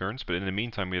 2-3 turns, but in the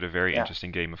meantime we had a very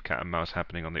interesting game of cat and mouse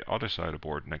happening on the other side of the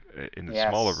board, in the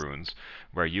smaller ruins,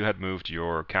 where you had moved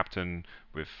your captain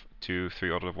with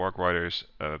 2-3 other warg riders,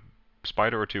 a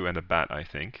spider or two and a bat, I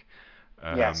think,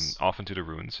 off into the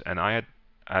ruins, and I had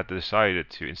decided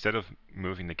to, instead of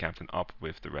moving the captain up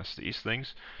with the rest of the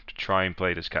Eastlings, to try and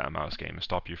play this cat and mouse game and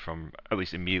stop you from at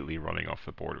least immediately running off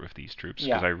the board with these troops,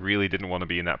 because I really didn't want to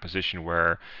be in that position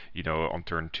where, on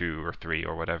turn 2 or 3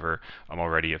 or whatever, I'm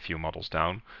already a few models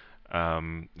down.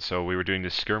 So we were doing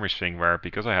this skirmish thing where,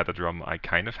 because I had the drum, I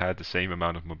kind of had the same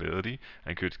amount of mobility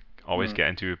and could always get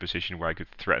into a position where I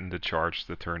could threaten to charge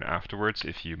the turn afterwards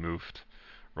if you moved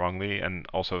wrongly. And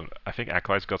also, I think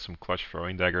Acolyte's got some clutch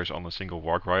throwing daggers on a single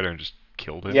warg rider and just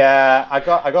killed him. Yeah, I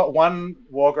got one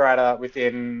warg rider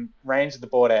within range of the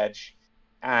board edge,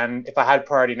 and if I had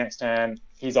priority next turn,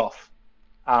 he's off.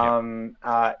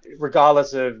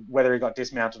 Regardless of whether he got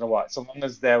dismounted or what, so long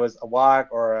as there was a warg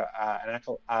or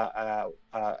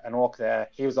an orc there,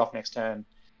 he was off next turn.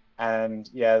 And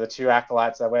the 2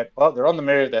 acolytes, I went, well, they're on the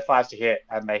move, they're 5s to hit,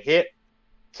 and they hit,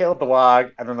 killed the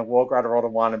warg, and then the warg rider rolled a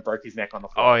 1 and broke his neck on the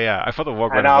floor. Oh yeah, I thought the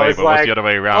warg ran away, but it was the other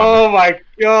way around. Oh my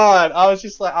god! I was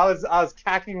just like, I was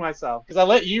cacking myself because I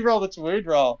let you roll the Twood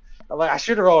roll. I'm like, I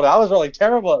should have rolled it. I was rolling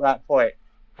terrible at that point.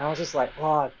 And I was just like,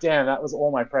 oh damn, that was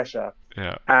all my pressure.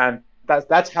 Yeah. And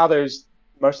that's how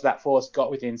most of that force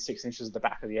got within 6 inches of the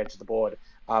back of the edge of the board.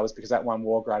 Was because that one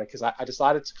warg rider. Because I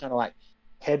decided to kind of like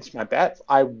hedge my bets.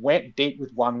 I went deep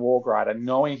with one warg rider,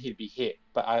 knowing he'd be hit,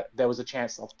 but there was a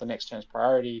chance of the next turn's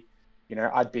priority.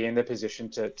 I'd be in the position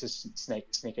to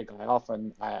sneak a guy off,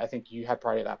 and I think you had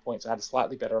priority at that point, so I had a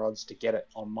slightly better odds to get it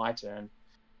on my turn,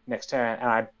 next turn, and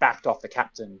I backed off the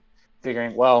captain,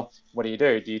 figuring, well, what do?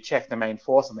 Do you check the main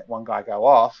force and let one guy go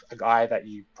off, a guy that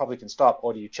you probably can stop,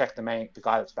 or do you check the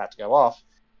guy that's about to go off,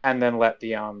 and then let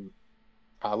the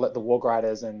warg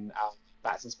riders and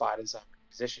bats and spiders in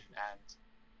position? And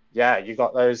you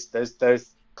got those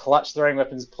clutch throwing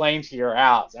weapons playing to your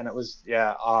outs, and it was when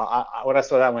I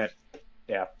saw that, I went,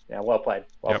 well played.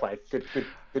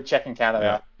 Good check and counter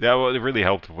there. Yeah, well, it really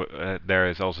helped. There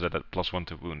is also that +1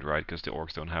 to wound, right? Because the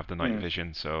orcs don't have the night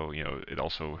vision, so it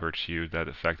also hurts you. That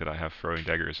the fact that I have throwing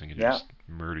daggers and can just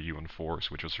murder you on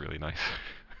force, which was really nice.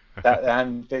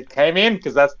 And it came in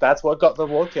because that's what got the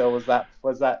war kill was that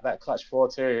clutch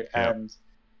 4-2, and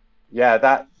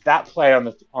that play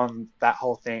on that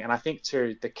whole thing. And I think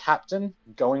too, the captain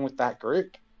going with that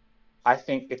group, I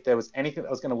think if there was anything that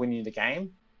was going to win you the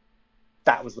game,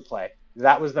 that was the play.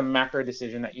 That was the macro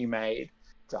decision that you made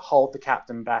to hold the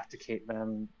captain back to keep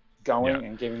them going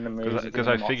and giving them moves and Because giving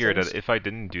I them figured options. that if I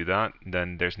didn't do that,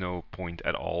 then there's no point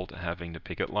at all to having the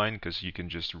picket line, because you can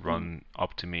just run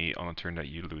up to me on a turn that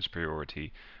you lose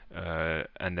priority,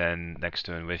 and then next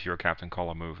turn with your captain call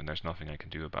a move, and there's nothing I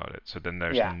can do about it. So then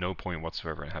there's Yeah. no point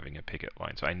whatsoever in having a picket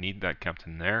line. So I need that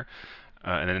captain there.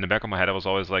 And then in the back of my head, I was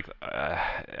always like,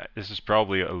 this is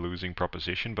probably a losing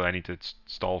proposition, but I need to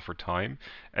stall for time.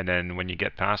 And then when you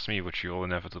get past me, which you'll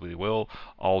inevitably will,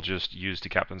 I'll just use the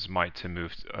captain's might to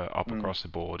move up across the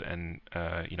board and,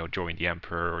 join the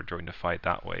Emperor or join the fight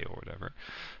that way or whatever.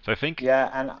 So I think...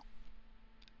 Yeah,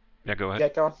 go ahead. Yeah,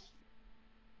 go on.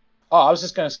 Oh, I was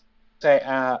just going to say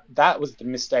that was the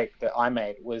mistake that I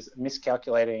made, was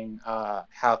miscalculating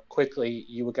how quickly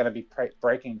you were going to be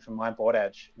breaking from my board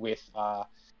edge with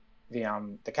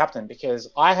the captain, because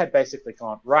I had basically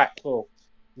gone, right, cool,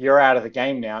 you're out of the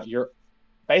game now. You're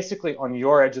basically on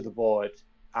your edge of the board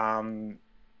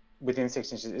within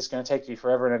 6 inches. It's going to take you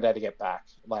forever and a day to get back.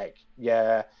 Like,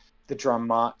 yeah, the drum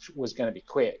march was going to be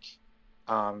quick.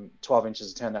 12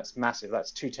 inches a turn, that's massive.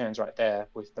 That's 2 turns right there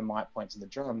with the might points in the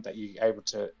drum that you're able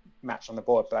to match on the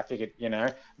board. But I figured,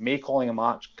 me calling a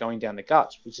march going down the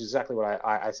guts, which is exactly what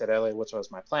I said earlier, which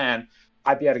was my plan,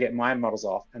 I'd be able to get my models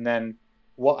off. And then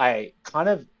what I kind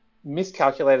of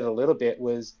miscalculated a little bit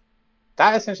was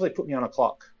that essentially put me on a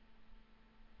clock.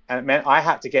 And it meant I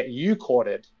had to get you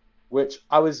courted, which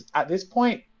I was at this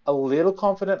point a little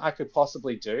confident I could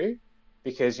possibly do,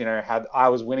 because I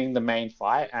was winning the main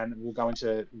fight, and we'll go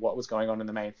into what was going on in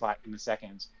the main fight in a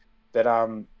second. But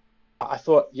I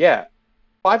thought,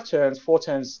 4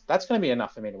 turns, that's going to be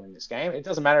enough for me to win this game. It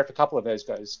doesn't matter if a couple of those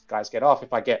guys get off.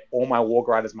 If I get all my Warg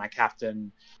Riders, my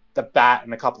captain, the bat,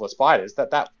 and a couple of spiders,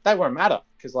 that won't matter,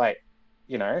 because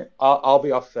I'll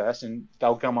be off first, and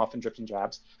they'll come off in drips and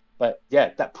drabs. But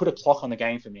yeah, that put a clock on the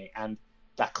game for me, and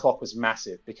that clock was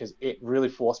massive because it really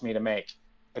forced me to make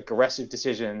aggressive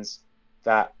decisions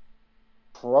that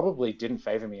probably didn't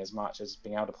favor me as much as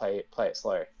being able to play it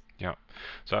slow. Yeah.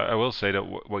 So I will say that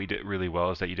what you did really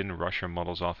well is that you didn't rush your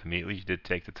models off immediately. You did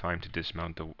take the time to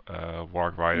dismount the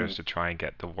Warg Riders to try and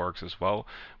get the Wargs as well,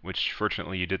 which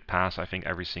fortunately you did pass, I think,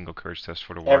 every single courage test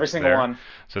for the Wargs. Every single one.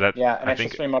 So that, an extra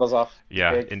 3 models off.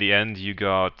 Yeah, in the end you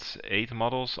got 8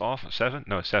 models off. 7?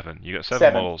 No, 7. You got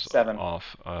 7 models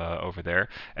off over there.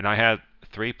 And I had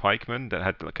 3 pikemen that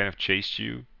had kind of chased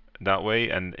you that way,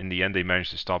 and in the end they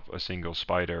managed to stop a single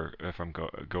spider from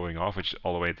going off, which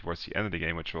all the way towards the end of the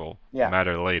game, which will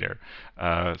matter later.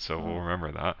 So we'll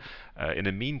remember that. In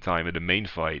the meantime, in the main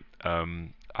fight,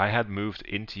 I had moved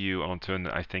into you on a turn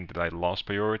that I think that I lost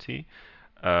priority.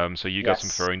 So you got some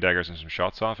throwing daggers and some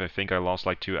shots off. I think I lost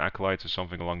like 2 acolytes or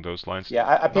something along those lines. Yeah,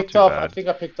 I picked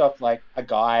off like a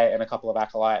guy and a couple of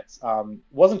acolytes.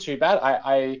 Wasn't too bad.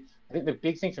 I think the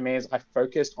big thing for me is I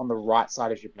focused on the right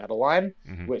side of your battle line,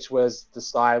 which was the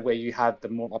side where you had the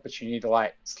more opportunity to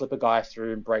like slip a guy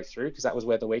through and break through, because that was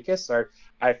where the weakest. So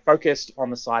I focused on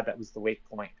the side that was the weak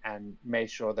point and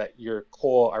made sure that your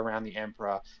core around the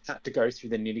Emperor had to go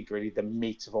through the nitty gritty, the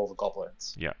meat of all the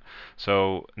goblins. Yeah.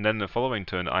 So and then the following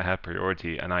turn I had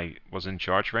priority and I was in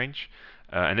charge range.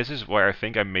 And this is where I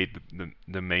think I made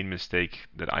the main mistake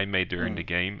that I made during the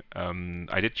game.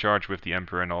 I did charge with the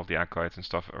Emperor and all the acolytes and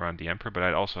stuff around the Emperor, but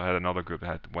I also had another group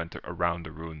that went around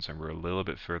the ruins and were a little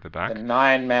bit further back. The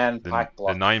 9-man pike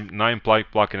block. The nine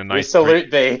pike block in a nice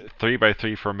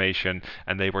 3x3 formation,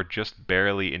 and they were just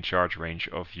barely in charge range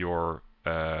of your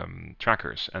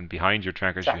trackers. And behind your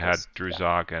trackers you had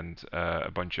Druzak and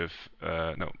a bunch of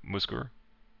Musgur.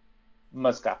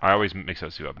 Muska. I always mix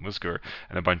those two up. Musgur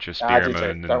and a bunch of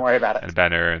spearmen Don't worry about it. And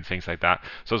banner and things like that.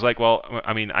 So it's like, well,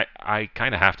 I mean, I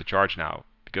kind of have to charge now,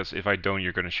 because if I don't,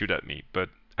 you're going to shoot at me. But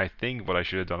I think what I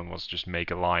should have done was just make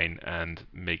a line and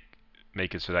make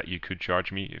it so that you could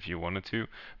charge me if you wanted to,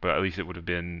 but at least it would have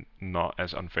been not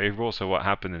as unfavorable. So what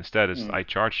happened instead is I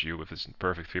charged you with this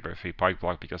perfect 3x3 pike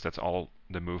block, because that's all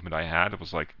the movement I had. It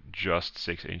was like just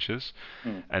 6 inches,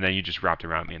 and then you just wrapped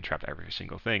around me and trapped every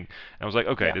single thing. And I was like,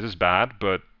 okay, this is bad,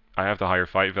 but I have the higher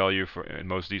fight value in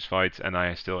most of these fights, and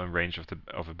I still in range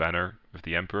of a banner with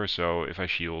the Emperor. So if I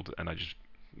shield and I just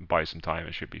buy some time,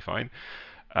 it should be fine.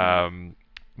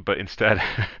 But instead,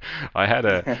 I had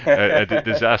a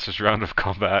disastrous round of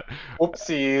combat.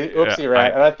 Oopsie,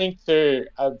 right. And I think too,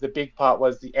 the big part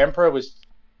was the Emperor was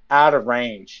out of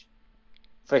range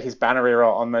for his banner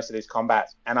reroll on most of these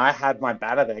combats, and I had my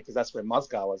banner there because that's where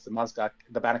Musgar was.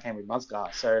 The banner came with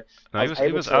Musgar, so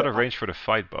he was out of range for the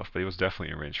fight buff, but he was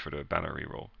definitely in range for the banner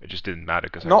reroll. It just didn't matter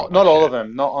because not all of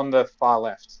them, not on the far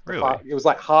left. Really? It was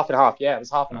like half and half. Yeah, it was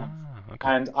half and half. Okay.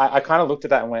 And I kind of looked at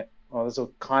that and went, well, there's a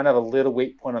kind of a little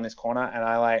weak point on this corner, and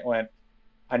I like went,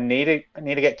 I need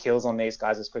to get kills on these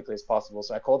guys as quickly as possible.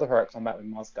 So I called the heroic combat with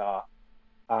Mozgar,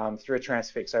 threw a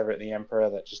transfix over at the Emperor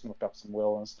that just knocked off some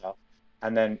will and stuff,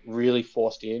 and then really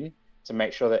forced in to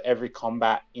make sure that every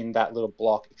combat in that little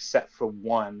block, except for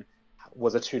one,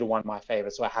 was a 2-to-1 my favor.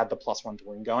 So I had the +1 to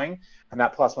wound going, and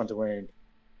that +1 to wound,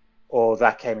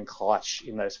 that came in clutch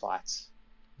in those fights.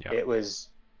 Yeah. It was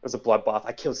a bloodbath.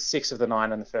 I killed 6 of the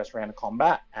 9 in the first round of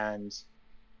combat, and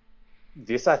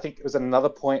this, I think, was another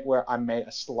point where I made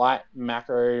a slight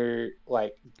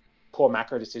poor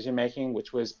macro decision making,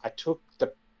 which was I took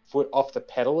the foot off the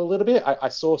pedal a little bit. I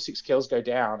saw 6 kills go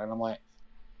down, and I'm like,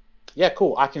 yeah,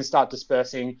 cool, I can start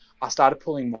dispersing. I started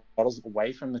pulling models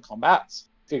away from the combats,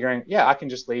 figuring, yeah, I can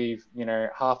just leave,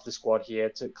 half the squad here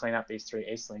to clean up these 3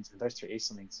 Eastlings, and those 3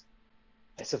 Eastlings,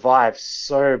 they survived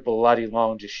so bloody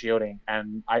long just shielding,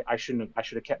 and I should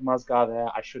have kept Muzgar there.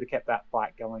 I should have kept that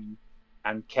fight going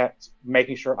and kept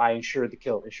making sure I ensured the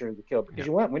kill, because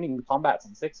you weren't winning the combats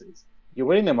on 6s. You're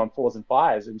winning them on 4s and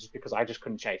 5s, and just because I just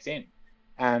couldn't chase in.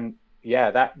 And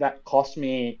yeah, that cost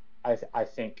me, I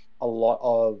think, a lot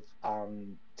of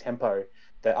tempo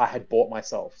that I had bought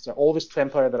myself. So all this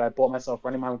tempo that I bought myself,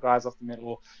 running my guys off the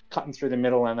middle, cutting through the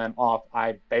middle and then off,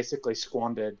 I basically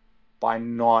squandered by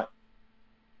not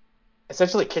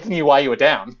essentially kicking you while you were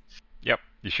down. Yep,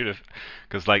 you should have,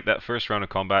 because like that first round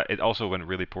of combat, it also went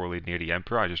really poorly near the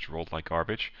Emperor. I just rolled like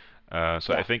garbage.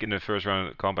 I think in the first round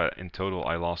of combat in total,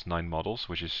 I lost 9 models,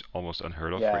 which is almost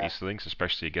unheard of for Eastlings,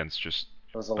 especially against just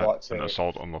it was a lot too. An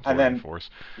assault on the Lothlorien force.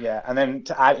 Yeah, and then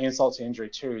to add insult to injury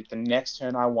too, the next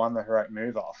turn I won the heroic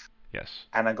move off. Yes.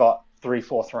 And I got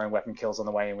 3-4 thrown weapon kills on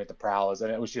the way in with the Prowlers,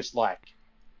 and it was just like,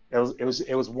 it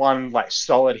was one like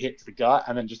solid hit to the gut,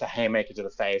 and then just a haymaker to the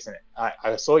face, and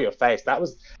I saw your face. That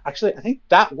was actually, I think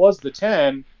that was the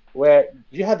turn where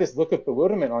you had this look of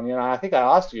bewilderment on you, and I think I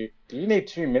asked you, do you need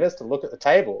 2 minutes to look at the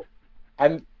table?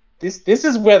 And this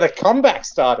is where the comeback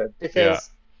started, because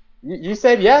you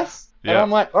said yes. And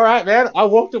I'm like, all right, man. I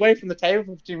walked away from the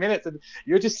table for 2 minutes, and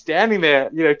you're just standing there,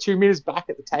 2 meters back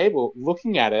at the table,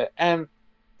 looking at it. And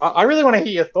I really want to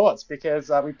hear your thoughts, because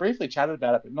we briefly chatted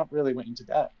about it, but not really went into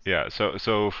depth. Yeah.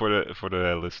 So for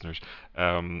the listeners,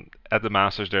 at the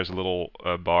Masters, there's a little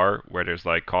bar where there's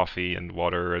like coffee and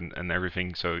water and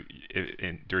everything. So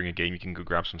during a game, you can go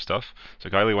grab some stuff. So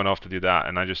Kylie went off to do that,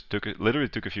 and I just literally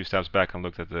took a few steps back and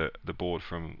looked at the board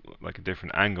from like a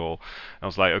different angle. And I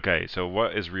was like, okay, so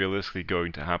what is realistically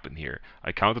going to happen here?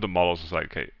 I counted the models. I was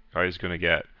like, okay, Kylie's gonna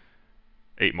get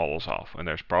 8 models off, and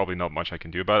there's probably not much I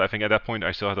can do about it. I think at that point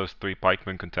I still had those 3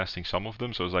 pikemen contesting some of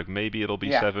them, so it was like maybe it'll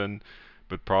be 7,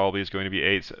 but probably it's going to be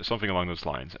 8, something along those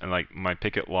lines. And like my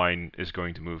picket line is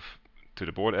going to move to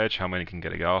the board edge. How many can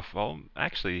get it off? Well,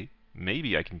 actually,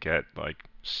 maybe I can get like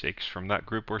 6 from that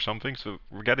group or something. So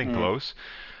we're getting close.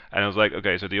 And I was like,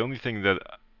 okay, so the only thing that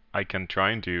I can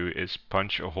try and do is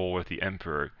punch a hole with the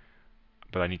Emperor,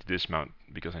 but I need to dismount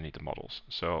because I need the models.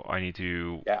 So I need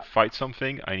to fight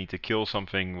something, I need to kill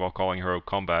something while calling heroic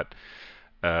combat,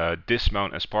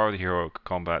 dismount as part of the heroic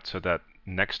combat so that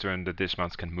next turn the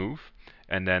dismounts can move,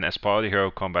 and then as part of the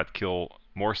heroic combat kill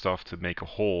more stuff to make a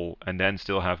hole, and then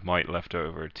still have might left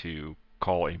over to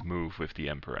call a move with the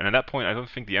Emperor. And at that point I don't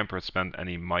think the Emperor had spent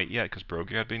any might yet, because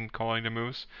Brogy had been calling the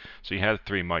moves, so he had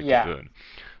 3 might to burn.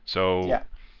 So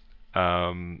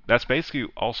that's basically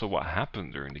also what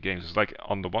happened during the games. It's like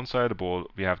on the one side of the board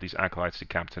we have these acolytes, the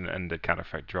captain and the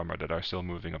cataphract drummer, that are still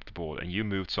moving up the board, and you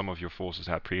moved some of your forces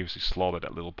that had previously slotted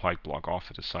that little pike block off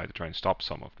to the side to try and stop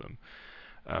some of them.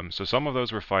 So some of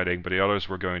those were fighting, but the others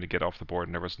were going to get off the board,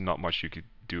 and there was not much you could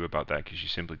do about that because you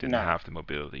simply didn't have the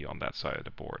mobility on that side of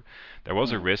the board. There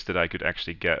was a risk that I could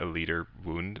actually get a leader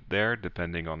wound there,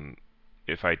 depending on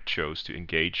if I chose to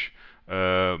engage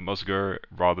Musgur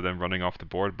rather than running off the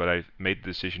board, but I made the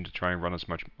decision to try and run as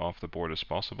much off the board as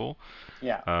possible.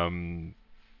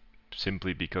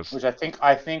 Simply because, which I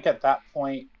think at that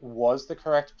point was the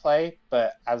correct play,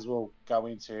 but as we'll go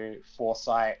into,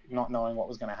 foresight, not knowing what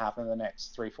was going to happen in the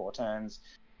next 3-4 turns,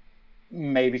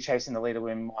 maybe chasing the leader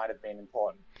win might have been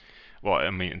important. Well, I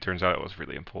mean, it turns out it was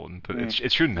really important, but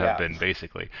it shouldn't have been,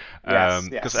 basically.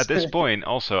 Because at this point,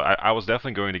 also, I was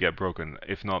definitely going to get broken,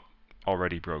 if not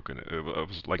already broken. It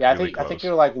was like really close. I think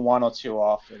you were like 1 or 2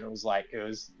 off, and it was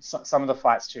some of the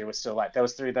fights too were still like there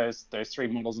was those 3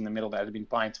 models in the middle that had been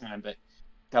buying time, but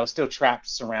they were still trapped,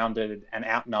 surrounded, and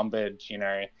outnumbered. 2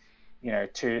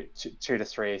 to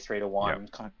 3, 3 to 1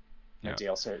 kind of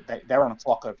deal. So they were on a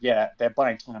clock of they're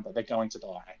buying time, but they're going to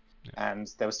die. And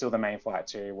there was still the main fight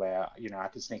too, where I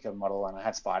could sneak a model and I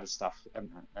had spider stuff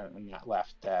and that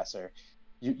left there. So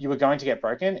you were going to get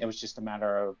broken. It was just a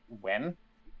matter of when.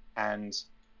 And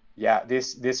yeah,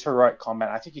 this heroic combat,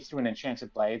 I think he threw in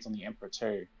enchanted blades on the Emperor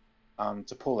too,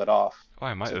 to pull it off. Oh,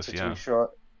 I might have, To yeah. ensure,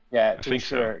 yeah, I to think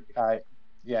so. ensure,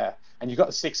 yeah. And you got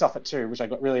the 6 off it too, which I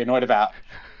got really annoyed about,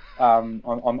 on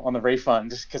the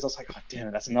refund, just because I was like, oh damn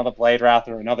it, that's another Blade Wrath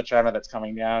or another Tremor that's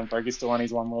coming down. Bogey's still on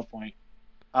his 1 more point.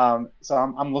 So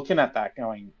I'm looking at that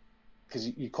going, because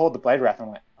you called the Blade Wrath, and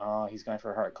I'm like, oh, he's going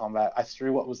for a heroic combat. I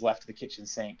threw what was left of the kitchen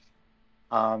sink,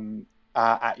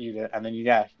 at you, and then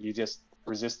you just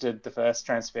resisted the first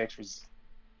transfix,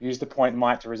 used the point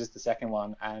might to resist the second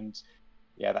one, and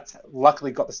yeah, that's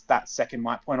luckily got that second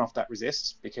might point off that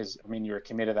resist, because I mean you were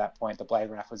committed at that point. The Blade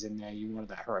Wrath was in there, you wanted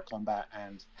that heroic combat,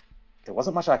 and there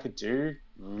wasn't much I could do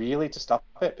really to stop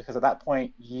it, because at that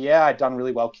point, yeah, I'd done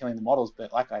really well killing the models,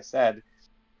 but like I said,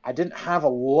 I didn't have a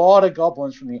lot of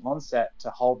goblins from the onset to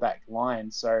hold that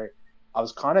line, so I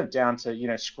was kind of down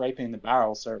to, scraping the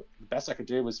barrel. So the best I could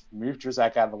do was move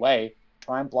Drizak out of the way,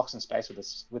 try and block some space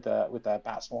with a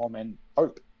bat swarm, and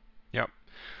hope. Yep.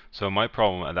 So my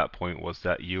problem at that point was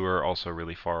that you were also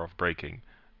really far off breaking,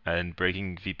 and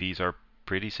breaking VPs are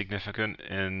pretty significant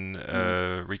in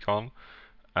Recon.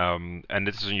 And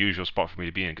this is an unusual spot for me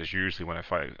to be in, because usually when I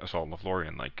fight Assault on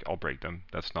Lothlorien, like, I'll break them.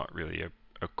 That's not really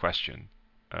a question,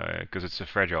 because it's a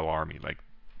fragile army. Like,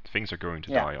 things are going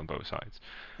to die on both sides.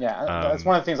 Yeah, that's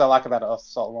one of the things I like about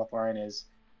Assault on Lothlorien is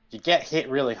you get hit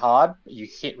really hard, but you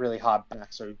hit really hard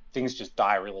back, so things just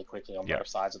die really quickly on both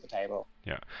sides of the table.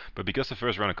 Yeah, but because the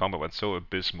first round of combat went so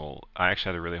abysmal, I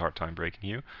actually had a really hard time breaking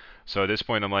you. So at this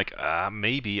point, I'm like,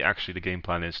 maybe actually the game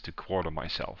plan is to quarter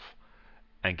myself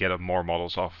and get up more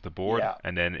models off the board,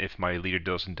 and then if my leader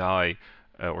doesn't die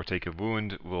or take a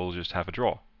wound, we'll just have a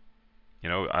draw.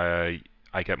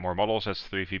 I get more models, that's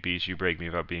 3 VPs, you break me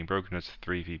without being broken, that's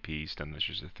 3 VPs, then there's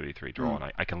just a 3-3 draw, and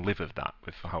I can live with that,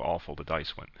 with how awful the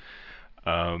dice went.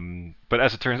 But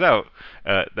as it turns out,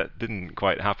 that didn't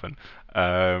quite happen.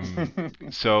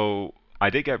 So I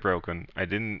did get broken. I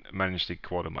didn't manage to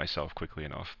quarter myself quickly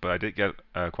enough, but I did get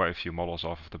quite a few models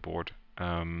off of the board.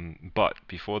 But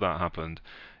before that happened,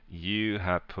 you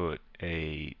had put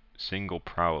a single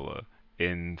Prowler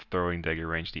in throwing dagger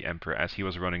range the Emperor as he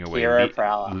was running away,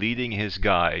 leading his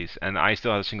guys, and I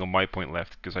still had a single might point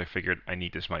left, because I figured I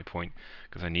need this might point,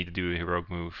 because I need to do a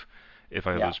heroic move if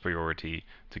I lose priority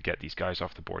to get these guys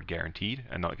off the board guaranteed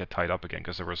and not get tied up again,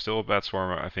 because there was still a Bat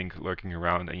Swarmer, I think, lurking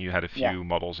around, and you had a few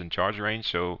models in charge range,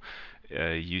 so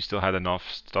you still had enough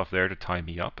stuff there to tie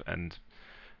me up, and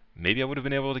maybe I would have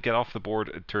been able to get off the board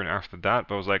a turn after that,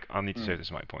 but I was like, I'll need to save this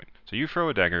might point. So you throw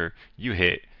a dagger, you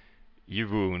hit, you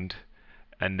wound,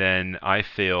 and then I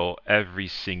fail every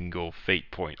single fate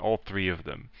point, all 3 of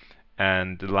them.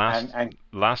 And the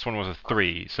last one was a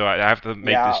 3, so I have to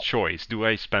make this choice. Do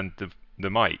I spend the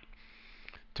might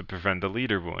to prevent the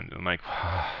leader wound? I'm like,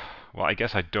 well, I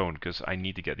guess I don't, because I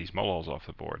need to get these models off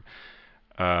the board.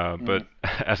 But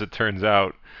as it turns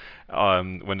out,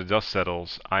 when the dust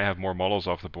settles, I have more models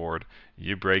off the board.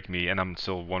 You break me, and I'm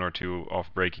still 1 or 2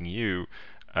 off breaking you.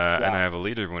 And I have a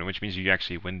leader wound, which means you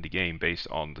actually win the game based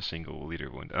on the single leader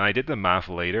wound. And I did the math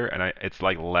later, and it's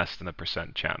like less than a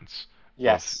 % chance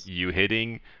of you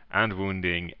hitting and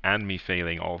wounding and me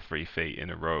failing all 3 fate in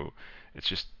a row. It's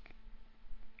just,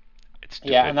 it's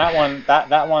stupid. Yeah, and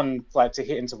that one, like, to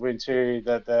hit and to wound too,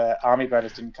 the army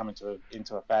bonus didn't come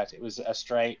into effect. It was a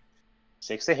straight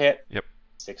 6 to hit,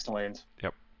 6 to wound.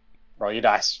 Roll your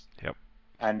dice.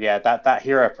 And yeah, that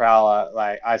hero Prowler,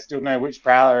 like, I still know which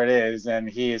Prowler it is, and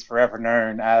he is forever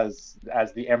known as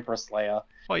the Emperor Slayer.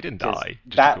 Well, he didn't die,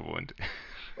 just took a wound.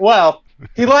 Well,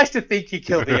 he likes to think he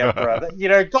killed the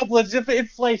Emperor. Goblins,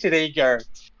 inflated ego.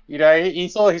 He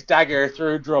saw his dagger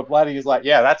drew a blood, and he was like,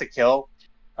 yeah, that's a kill.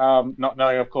 Not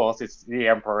knowing, of course, it's the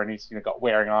Emperor, and he's got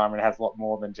wearing armor and has a lot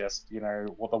more than just the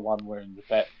 1 wound.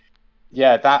 But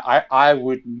yeah, that I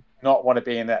would not want to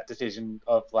be in that decision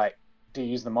of, like, to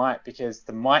use the might, because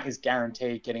the might is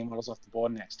guaranteed getting models off the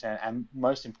board next turn, and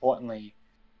most importantly,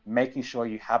 making sure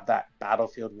you have that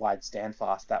battlefield-wide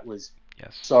standfast. That was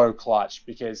so clutch,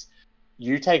 because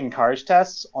you taking courage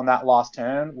tests on that last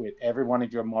turn with every one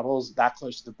of your models that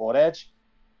close to the board edge,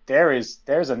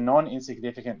 there's a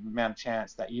non-insignificant amount of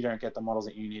chance that you don't get the models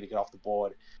that you need to get off the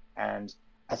board. And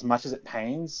as much as it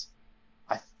pains,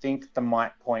 I think the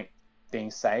might point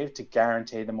being saved to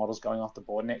guarantee the models going off the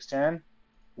board next turn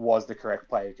was the correct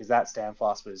play, because that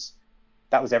standfast was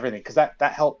everything, because that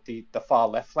helped the far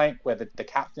left flank, where the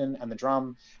captain and the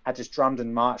drum had just drummed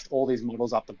and marched all these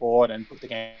models up the board and put the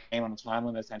game on a time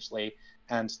limit, essentially.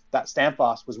 And that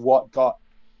standfast was what got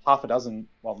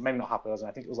maybe not half a dozen,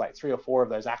 I think it was like 3 or 4 of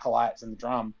those acolytes and the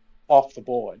drum off the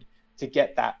board to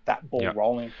get that ball Yeah.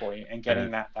 rolling for you and getting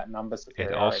And that number it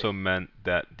superiority. also meant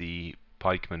that the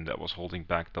pikeman that was holding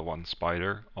back the one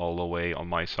spider all the way on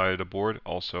my side of the board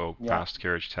also Yeah. passed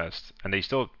courage test, and they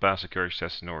still passed the courage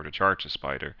test in order to charge the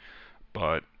spider,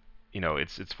 but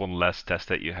it's one less test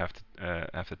that you have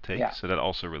to take, Yeah. so that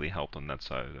also really helped on that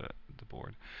side of the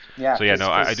board. Yeah. So yeah, no,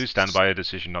 I do Because stand by a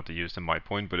decision not to use the might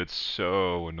point, but it's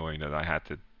so annoying that I had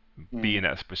to be in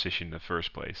that position in the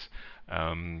first place,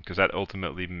 because that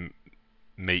ultimately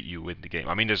made you win the game.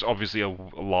 I mean, there's obviously a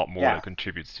lot more Yeah. that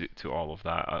contributes to all of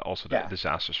that. Also, the Yeah.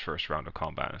 disastrous first round of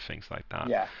combat and things like that.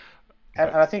 Yeah.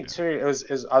 And But I think yeah, too, it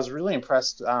was I was really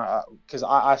impressed because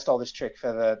I stole this trick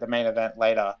for the main event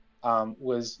later.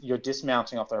 Was you're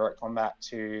dismounting off the heroic combat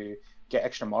to get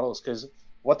extra models, because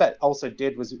what that also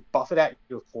did was it buffered out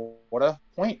your quarter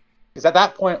point. Because at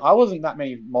that point, I wasn't that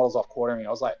many models off quartering. I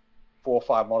was like 4 or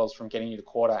 5 models from getting you to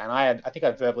quarter, and I think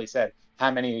I verbally said,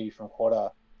 "How many are you from quarter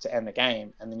to end the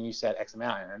game?" And then you said X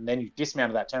amount, and then you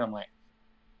dismounted that turn. I'm like,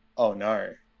 "Oh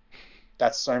no,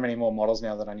 that's so many more models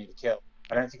now that I need to kill."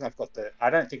 I don't think I've got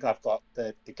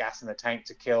the gas in the tank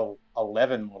to kill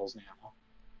 11 models now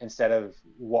instead of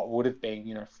what would have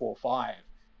been 4 or 5.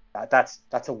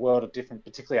 That's a world of difference.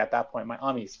 Particularly at that point, my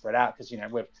army is spread out because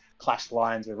we've clashed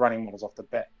lines, we're running models off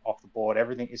the board.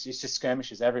 Everything is just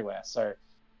skirmishes everywhere. So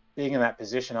being in that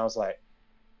position, I was like,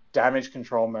 damage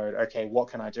control mode. Okay, what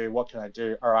can I do? What can I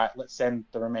do? All right, let's send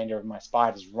the remainder of my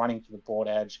spiders running to the board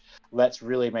edge. Let's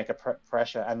really make a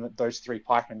pressure. And those 3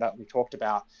 pikemen that we talked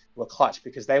about were clutch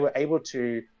because they were able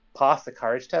to pass the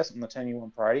courage test on the turn you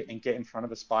want priority and get in front of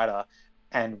the spider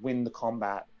and win the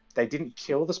combat. They didn't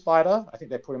kill the spider. I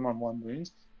think they put him on 1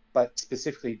 wound, but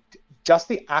specifically, just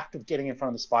the act of getting in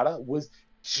front of the spider was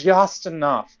just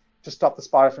enough to stop the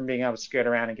spider from being able to skirt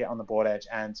around and get on the board edge.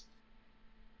 And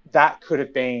that could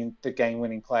have been the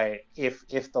game-winning play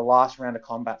if the last round of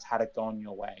combats had it gone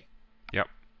your way. yep,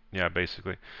 yeah,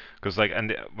 basically, because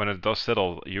when it does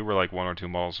settle, you were like 1 or 2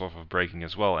 models off of breaking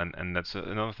as well, and that's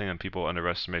another thing that people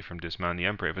underestimate from dismounting the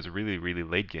Emperor. If it's a really really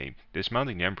late game,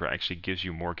 dismounting the Emperor actually gives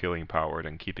you more killing power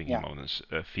than keeping him on his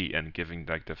feet and giving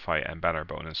like the fight and banner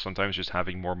bonus. Sometimes just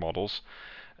having more models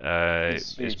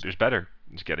is better.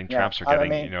 It's getting traps or getting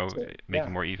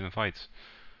making more even fights.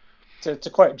 To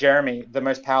quote Jeremy, the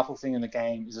most powerful thing in the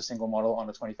game is a single model on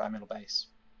a 25 mil base.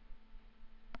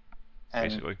 And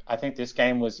Basically. I think this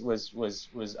game was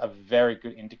a very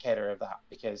good indicator of that,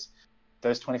 because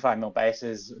those 25 mil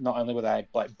bases, not only were they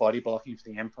like body blocking for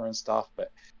the Emperor and stuff,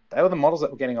 but they were the models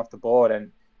that were getting off the board.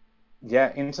 And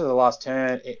yeah, into the last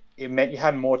turn, it meant you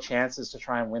had more chances to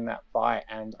try and win that fight.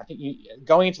 And I think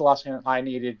going into the last turn,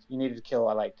 you needed to kill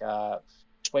like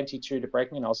 22 to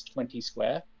break me, and I was 20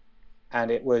 square. And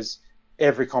it was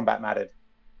every combat mattered.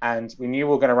 And we knew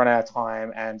we were going to run out of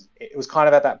time. And it was kind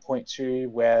of at that point too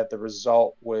where the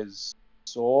result was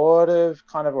sort of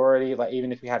kind of already, like,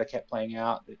 even if we had kept playing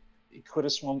out, it could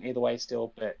have swung either way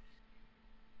still. But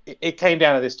it came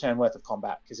down to this turn worth of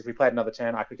combat, because if we played another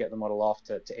turn, I could get the model off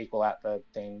to equal out the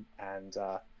thing, and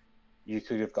you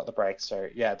could have got the break. So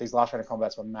yeah, these last round of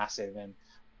combats were massive. And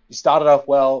you started off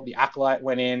well, the Acolyte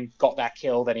went in, got that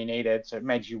kill that he needed, so it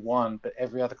made you 1, but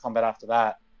every other combat after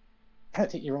that, I don't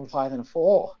think you rolled higher than a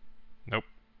 4.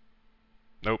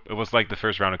 Nope. It was like the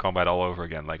first round of combat all over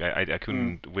again. Like I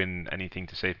couldn't win anything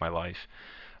to save my life.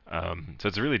 So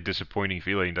it's a really disappointing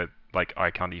feeling that like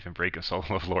I can't even break Assault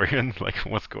on Lothlorien. Like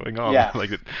what's going on? Yeah.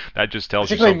 Like that just tells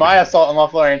Particularly you something. my Assault on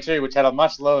Lothlorien too, which had a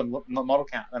much lower model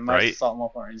count than most Right? Assault on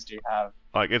Lothloriens do have.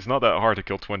 Like it's not that hard to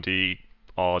kill 20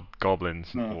 odd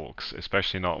goblins and orcs,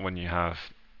 especially not when you have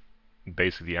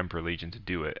basically the Emperor Legion to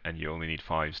do it, and you only need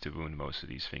 5s to wound most of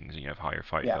these things, and you have higher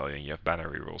fight value, and you have banner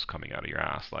rerolls coming out of your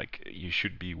ass. Like you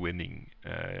should be winning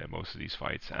most of these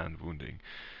fights and wounding,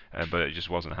 but it just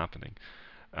wasn't happening.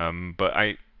 But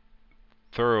I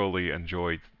thoroughly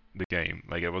enjoyed the game.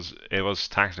 Like it was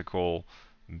tactical,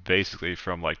 basically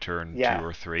from like turn 2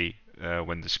 or 3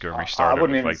 when the skirmish started. I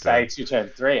wouldn't even say to turn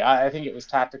 3. I think it was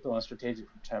tactical and strategic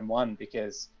from turn 1,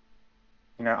 because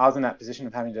I was in that position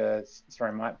of having to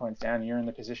throw might points down. You're in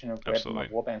the position of where my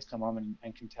warbands come on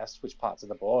and contest which parts of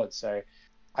the board. So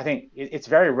I think it's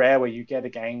very rare where you get a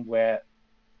game where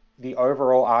the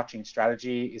overall arching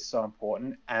strategy is so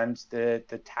important, and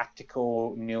the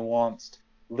tactical, nuanced,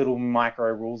 little micro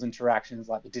rules interactions,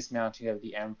 like the dismounting of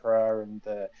the Emperor and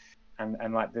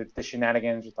like the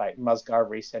shenanigans with like Musgar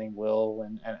resetting will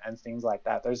and things like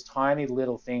that. Those tiny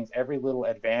little things, every little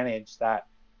advantage that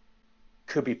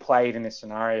could be played in this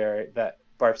scenario that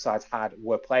both sides had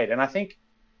were played. And I think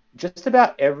just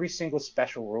about every single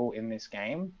special rule in this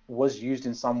game was used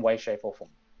in some way, shape, or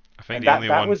form. I think And the only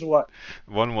that was what.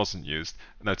 one wasn't used.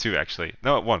 No, two actually.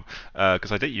 No, one.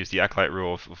 Because I did use the acolyte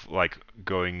rule of like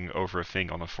going over a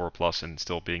thing on a 4+ and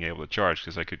still being able to charge,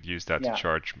 because I could use that to Yeah,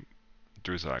 charge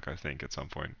Druzak, I think, at some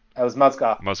point. it was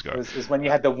Musgar. Musgar. It was when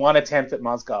you had the one attempt at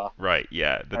Musgar, Right.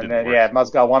 Yeah, that and didn't then work.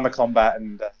 Musgar won the combat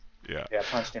and Yeah.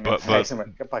 punched him in the But face and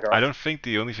went bugger I off. don't think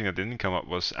the only thing that didn't come up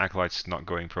was acolytes not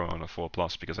going prone on a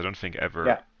 4+, because I don't think ever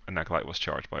Yeah, an acolyte was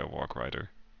charged by a walk rider.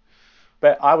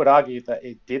 but I would argue that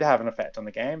it did have an effect on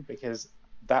the game because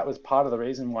that was part of the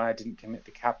reason why I didn't commit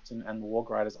the captain and the warg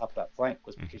riders up that flank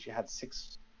was because you had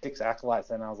six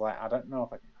acolytes, and I was like, I don't know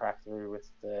if I can crack through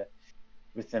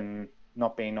with them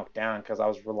not being knocked down, because I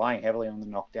was relying heavily on the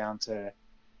knockdown to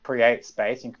create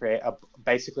space and create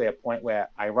basically a point where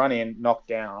I run in, knock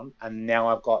down, and now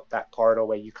I've got that corridor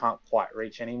where you can't quite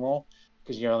reach anymore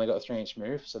because you only got a 3-inch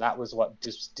move. So that was what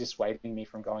dissuaded me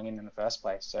from going in the first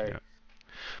place. So Yeah.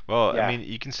 Well, I yeah, mean,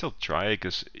 you can still try it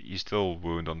because you still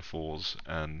wound on falls,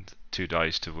 and 2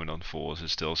 dice to wound on falls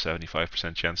is still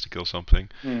 75% chance to kill something.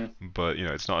 mm, But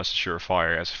it's not as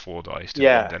surefire as 4 dice to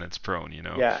yeah, wound and it's prone.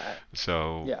 yeah,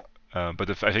 So, yeah,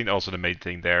 but I think also the main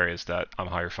thing there is that I'm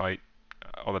higher fight,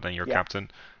 other than your yeah.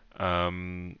 captain,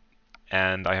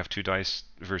 and I have 2 dice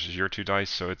versus your 2 dice,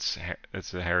 so it's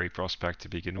a hairy prospect to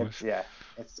begin with.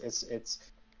 It's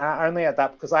only at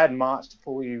that because I had marched to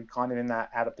pull you kind of in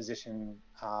that out of position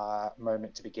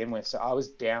moment to begin with. So I was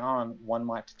down 1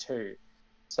 might to 2.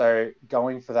 So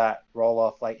going for that roll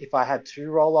off, like if I had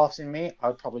 2 roll offs in me,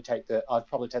 I'd probably take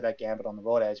that gambit on the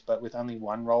broad edge. But with only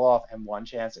 1 roll off and 1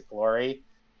 chance at glory,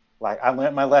 like I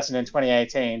learned my lesson in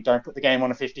 2018. Don't put the game on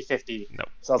a 50-50. Nope.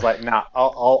 So I was like, nah,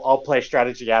 I'll play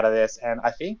strategy out of this. And I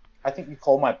think you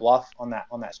call my bluff on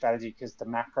that strategy because the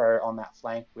macro on that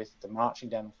flank with the marching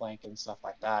down the flank and stuff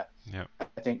like that, Yeah.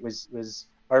 I think was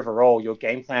overall your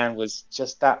game plan was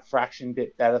just that fraction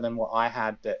bit better than what I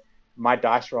had. That my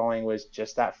dice rolling was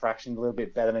just that fraction a little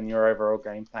bit better than your overall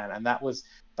game plan. And that was,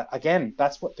 again,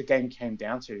 that's what the game came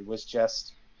down to, was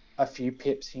just a few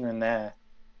pips here and there.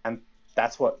 And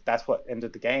that's what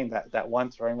ended the game. That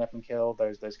one throwing weapon kill,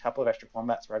 those couple of extra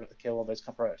combats where I got the kill, or those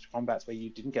couple of extra combats where you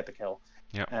didn't get the kill.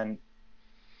 Yeah. And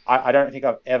I don't think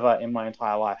I've ever in my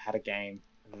entire life had a game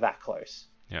that close.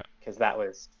 Yeah. Because that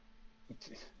was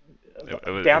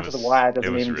It down was, to the wire.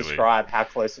 Doesn't was even really, describe how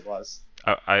close it was.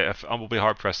 I will be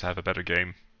hard pressed to have a better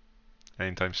game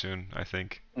anytime soon. I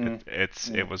think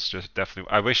it was just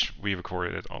definitely. I wish we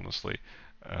recorded it, honestly.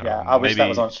 I wish that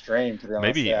was on stream, to be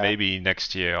honest. Maybe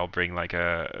next year I'll bring like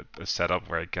a setup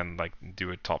where I can like do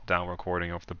a top-down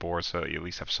recording of the board, so you at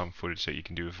least have some footage that you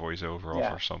can do a voiceover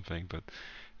of or something. But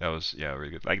that was really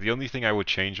good. Like the only thing I would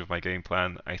change of my game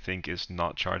plan, I think, is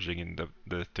not charging in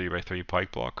the 3x3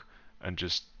 pike block and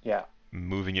just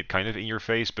moving it kind of in your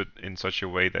face, but in such a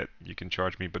way that you can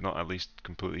charge me, but not at least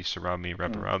completely surround me,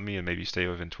 wrap around me, and maybe stay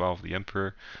within 12 of the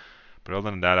Emperor. But other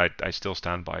than that, I still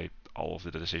stand by all of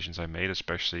the decisions I made,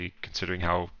 especially considering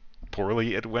how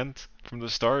poorly it went from the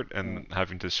start and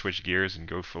having to switch gears and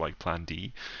go for like Plan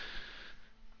D.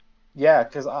 Yeah,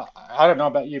 because I don't know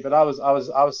about you, but I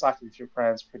was cycling through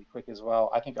plans pretty quick as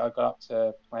well. I think I got up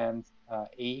to plan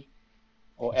E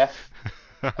or F.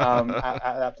 At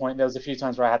that point, there was a few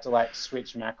times where I had to like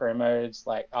switch macro modes,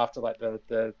 like after like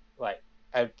the like.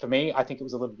 For me, I think it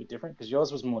was a little bit different because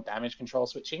yours was more damage control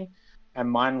switching,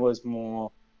 and mine was more,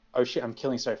 oh shit, I'm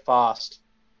killing so fast.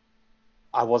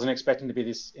 I wasn't expecting to be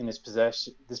in this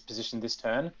position this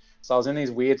turn. So I was in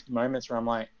these weird moments where I'm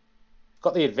like,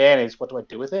 got the advantage, what do I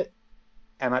do with it?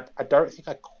 And I don't think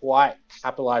I quite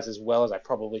capitalized as well as I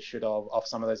probably should have off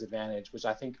some of those advantages, which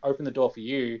I think opened the door for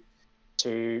you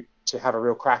to have a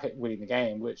real crack at winning the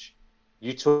game, which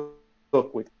you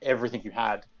took with everything you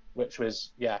had, which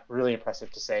was really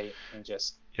impressive to see. And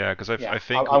just because I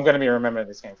think I'm going to be remembering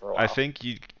this game for a while. I think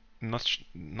you not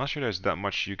sure there's that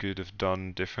much you could have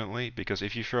done differently, because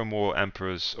if you throw more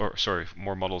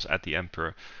more models at the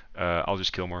Emperor, I'll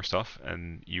just kill more stuff,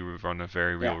 and you run a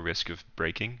very real risk of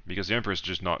breaking, because the Emperor is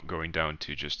just not going down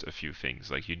to just a few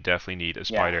things. Like you definitely need a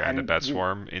spider and a bat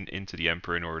swarm into the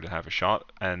Emperor in order to have a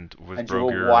shot, and with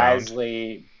Broger you were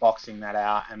wisely boxing that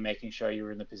out and making sure you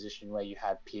were in the position where you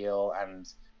had peel, and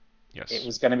it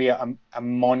was going to be a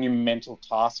monumental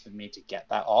task for me to get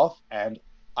that off, and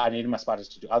I needed my spiders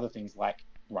to do other things like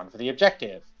run for the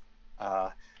objective,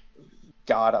 guard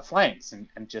up flanks, and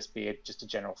just be just a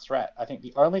general threat. I think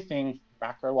the only thing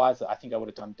macro-wise that I think I would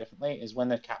have done differently is when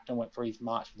the captain went for his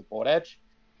march for the board edge,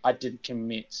 I didn't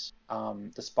commit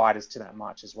the spiders to that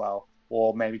march as well,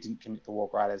 or maybe didn't commit the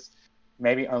walk riders.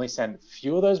 Maybe only send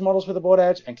few of those models for the board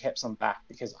edge and kept some back,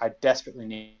 because I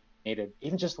desperately needed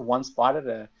even just one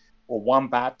spider or one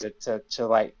bat to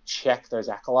like check those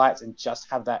acolytes and just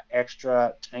have that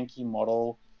extra tanky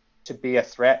model to be a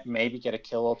threat, maybe get a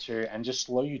kill or two, and just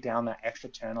slow you down that extra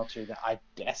turn or two that I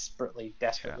desperately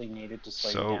needed to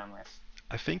slow you down with.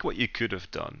 I think what you could have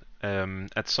done,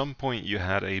 at some point you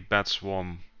had a bat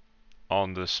swarm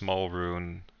on the small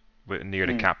rune near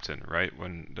the captain, right?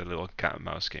 When the little cat and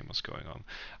mouse game was going on.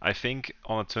 I think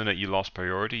on a turn that you lost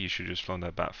priority, you should just flown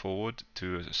that bat forward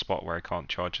to a spot where I can't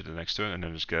charge it the next turn and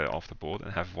then just get it off the board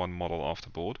and have one model off the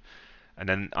board. And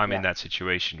then I'm in that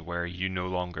situation where you no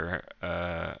longer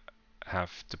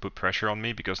have to put pressure on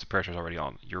me because the pressure's already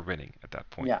on. You're winning at that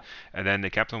point. Yeah. And then the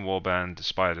captain wallband, the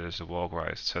spiders, the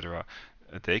wallgrides, etc.,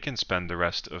 they can spend the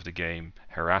rest of the game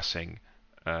harassing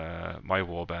my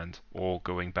warband or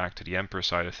going back to the Emperor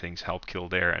side of things, help kill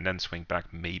there, and then swing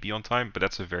back maybe on time. But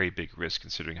that's a very big risk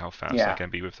considering how fast I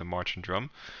can be with the march and drum.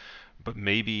 But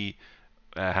maybe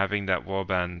having that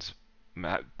warband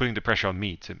putting the pressure on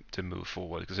me to move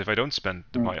forward, because if I don't spend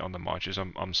the might on the marches,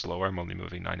 I'm slower. I'm only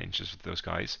moving 9 inches with those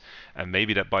guys, and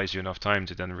maybe that buys you enough time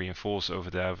to then reinforce over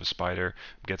there with a spider,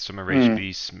 get some enraged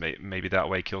beasts, maybe that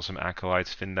way kill some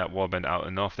acolytes, thin that warband out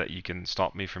enough that you can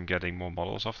stop me from getting more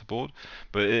models off the board.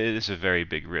 But it is a very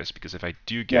big risk, because if I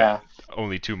do get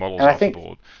only 2 models off the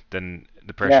board, then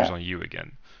the pressure's on you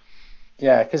again.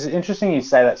 Yeah, because it's interesting you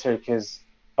say that too, because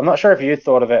I'm not sure if you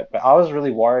thought of it, but I was really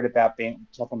worried about being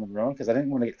top on the ruin because I didn't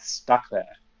want to get stuck there.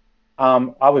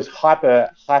 I was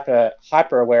hyper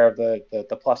aware of the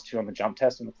 +2 on the jump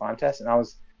test and the climb test, and I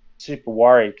was super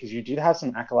worried because you did have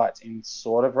some acolytes in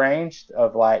sort of range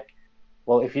of like,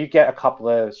 well, if you get a couple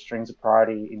of strings of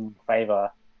priority in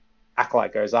favor,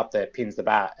 acolyte goes up there, pins the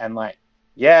bat, and like,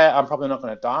 yeah, I'm probably not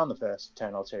going to die on the first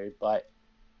turn or two, but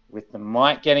with the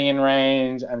might getting in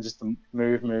range and just the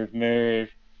move,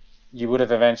 you would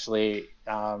have eventually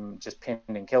just pinned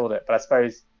and killed it. But I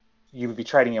suppose you would be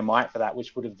trading your might for that,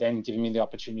 which would have then given me the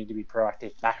opportunity to be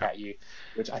proactive back at you,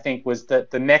 which I think was the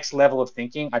next level of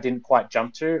thinking I didn't quite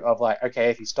jump to, of like, okay,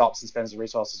 if he stops and spends the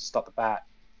resources to stop the bat,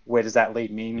 where does that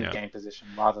leave me in game position,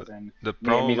 rather than the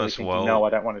problem as thinking, well, no, I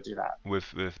don't want to do that.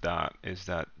 With that is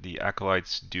that the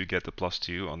acolytes do get the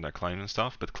 +2 on their climbing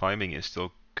stuff, but climbing is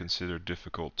still considered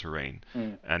difficult terrain,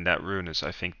 and that rune is,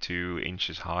 I think, 2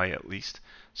 inches high at least.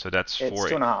 So that's it's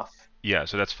 2.5. Yeah,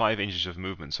 so that's 5 inches of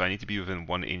movement. So I need to be within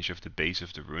 1 inch of the base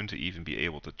of the rune to even be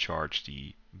able to charge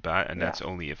the bat, and that's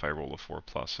only if I roll a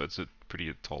 4+. So it's a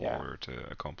pretty tall order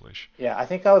to accomplish. Yeah, I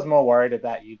think I was more worried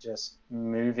about you just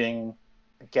moving,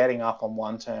 getting up on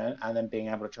one turn, and then being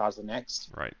able to charge the next.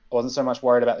 Right. I wasn't so much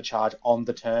worried about the charge on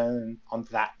the turn, on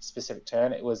that specific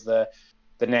turn. It was the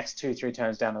next 2-3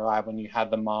 turns down the ride when you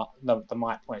had the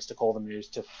might points to call the moves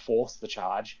to force the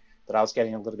charge, that I was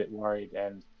getting a little bit worried.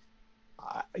 And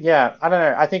I don't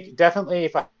know. I think definitely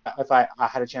if I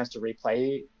had a chance to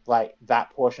replay like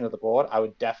that portion of the board, I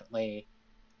would definitely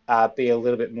be a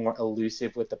little bit more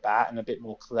elusive with the bat and a bit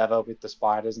more clever with the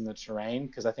spiders and the terrain,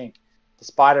 because I think the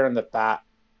spider and the bat,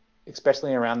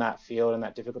 especially around that field and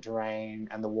that difficult terrain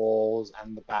and the walls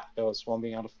and the bat swarm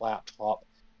being able to fly up top,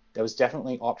 there was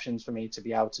definitely options for me to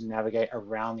be able to navigate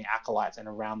around the acolytes and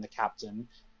around the captain,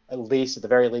 at the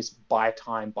very least, buy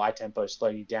time, buy tempo, slow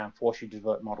you down, force you to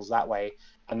develop models that way,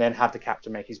 and then have the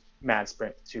captain make his mad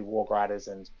sprint to War Riders.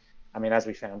 And I mean, as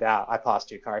we found out, I passed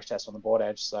 2 courage tests on the board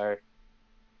edge, so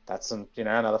that's some,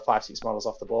 another 5-6 models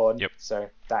off the board. Yep. So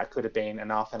that could have been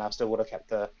enough, and I still would have kept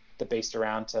the beast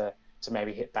around to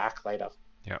maybe hit back later.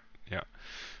 Yeah.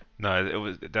 No,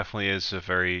 it definitely is a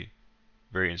very,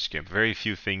 very interesting game. Very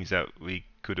few things that we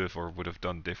could have or would have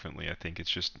done differently. I think it's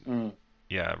just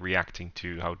reacting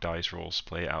to how dice rolls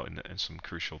play out in some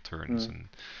crucial turns. And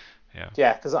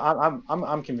because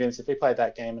I'm convinced if we played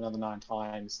that game another 9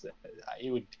 times,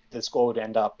 the score would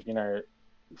end up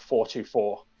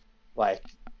 4-2-4. Like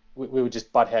we would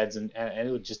just butt heads, and it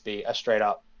would just be a straight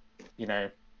up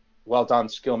well done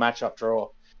skill matchup draw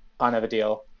kind of a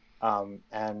deal.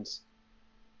 And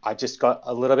I just got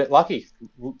a little bit lucky,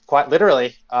 quite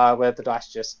literally, where the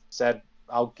dice just said,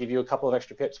 I'll give you a couple of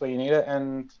extra pips where you need it,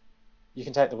 and you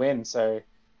can take the win. So,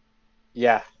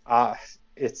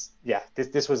 this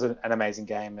was an amazing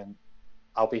game, and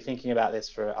I'll be thinking about this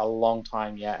for a long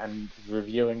time yet, and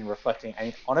reviewing and reflecting,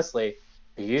 and honestly,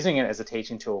 using it as a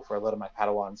teaching tool for a lot of my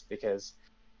Padawans, because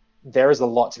there is a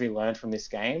lot to be learned from this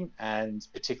game, and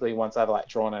particularly once I've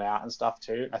drawn it out and stuff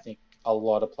too, I think a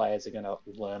lot of players are going to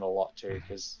learn a lot too,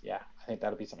 because I think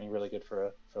that'll be something really good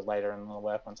for later in the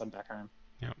work once I'm back home.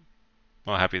 Yeah.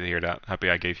 Well, happy to hear that.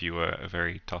 Happy I gave you a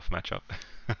very tough matchup.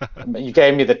 You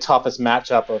gave me the toughest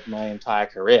matchup of my entire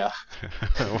career.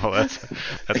 Well,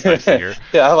 that's nice to hear.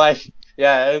 Yeah,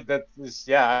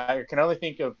 I can only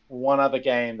think of one other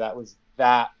game that was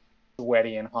that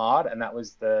sweaty and hard, and that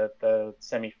was the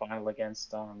semi-final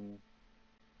against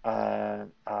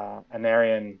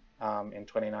Anarian in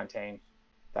 2019.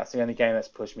 That's the only game that's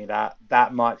pushed me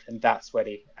that much and that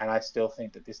sweaty, and I still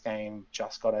think that this game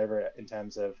just got over it in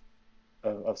terms of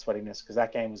sweatiness, because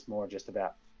that game was more just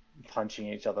about punching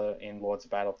each other in Lords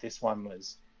of Battle. This one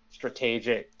was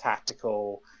strategic,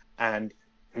 tactical, and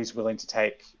who's willing to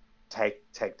take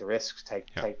the risks,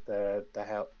 take the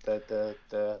help,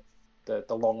 the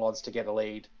long odds to get a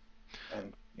lead,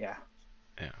 and yeah.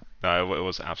 Yeah, no, it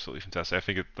was absolutely fantastic. I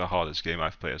think it's the hardest game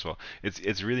I've played as well.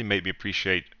 It's really made me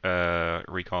appreciate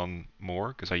Recon more,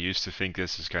 because I used to think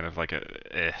this is kind of like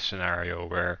a scenario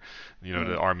where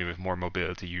the army with more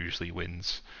mobility usually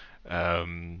wins.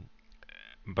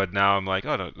 But now I'm like,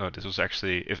 oh no, this was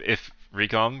actually, if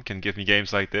Recon can give me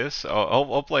games like this,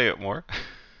 I'll play it more.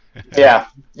 Yeah.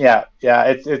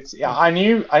 It's yeah.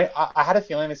 I had a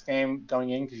feeling this game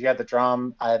going in, because you had the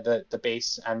drum, I had the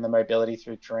beast, and the mobility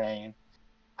through terrain.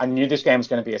 I knew this game was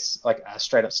going to be a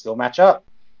straight up skill matchup.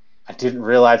 I didn't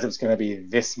realize it was going to be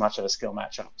this much of a skill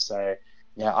matchup. So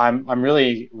yeah, I'm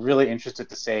really really interested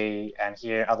to see and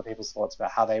hear other people's thoughts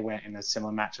about how they went in the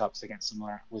similar matchups against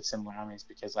similar armies,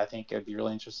 because I think it would be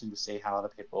really interesting to see how other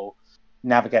people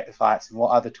navigate the fights and what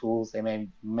other tools they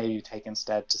maybe take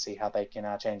instead to see how they can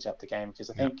change up the game. Because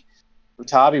I think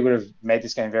Ratabi would have made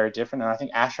this game very different, and I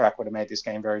think Ashrak would have made this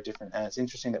game very different. And it's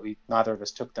interesting that neither of us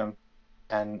took them.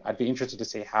 And I'd be interested to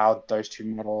see how those two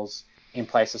models in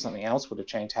place of something else would have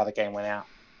changed how the game went out.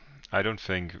 I don't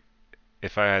think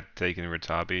if I had taken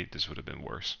Ratabi, this would have been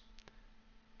worse.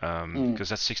 Because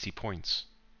that's 60 points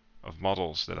of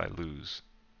models that I lose.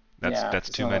 That's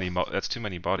too many. That's too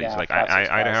many bodies. Yeah, like I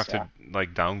either have to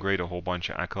like downgrade a whole bunch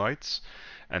of acolytes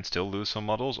and still lose some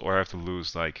models, or I have to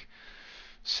lose like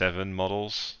 7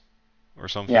 models or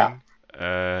something.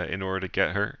 In order to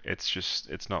get her.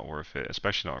 It's not worth it,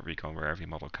 especially not Recon where every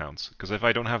model counts. Because if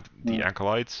I don't have the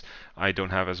acolytes, I don't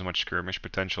have as much skirmish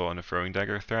potential on a throwing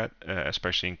dagger threat,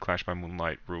 especially in Clash by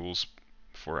Moonlight rules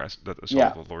that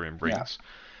Assault of Lorien brings.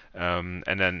 And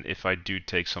then if I do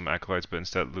take some acolytes but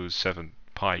instead lose 7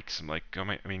 pikes, I'm like,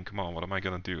 I mean, come on, what am I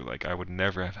gonna do? Like, I would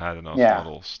never have had enough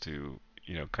models to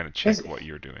kind of check what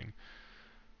you're doing.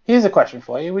 Here's a question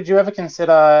for you. Would you ever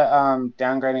consider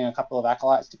downgrading a couple of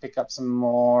acolytes to pick up some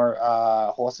more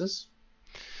horses?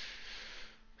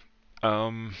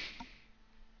 No.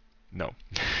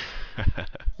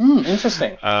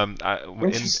 Interesting.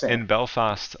 In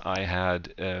Belfast, I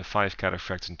had 5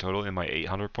 cataphracts in total in my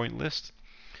 800-point list,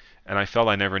 and I felt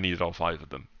I never needed all 5 of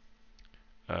them.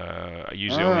 I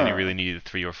usually only really needed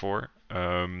 3 or 4,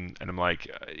 and I'm like,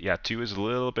 2 is a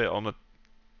little bit on the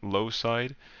low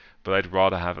side. But I'd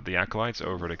rather have the acolytes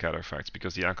over the cataphracts,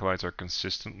 because the acolytes are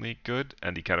consistently good,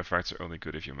 and the cataphracts are only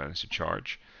good if you manage to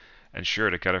charge. And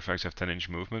sure, the cataphracts have 10-inch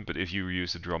movement, but if you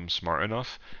use the drum smart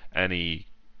enough, any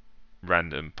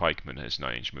random pikeman has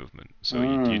 9-inch movement. So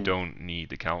you don't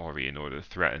need the cavalry in order to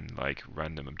threaten like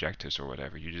random objectives or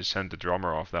whatever. You just send the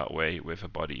drummer off that way with a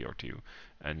buddy or 2,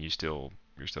 and you're still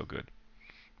good.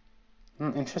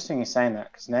 Interesting you saying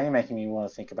that, because now you're making me want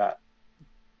to think about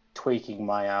tweaking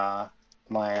my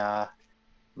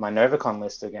my Novacon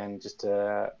list again, just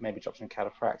to maybe drop some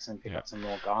cataphracts and pick up some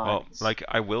more guys. Well, like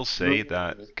I will say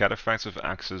that cataphracts with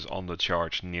axes on the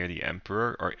charge near the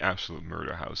Emperor are absolute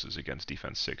murder houses against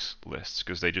defense 6 lists,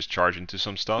 because they just charge into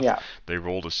some stuff, they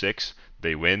roll the 6,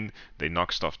 they win, they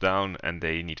knock stuff down, and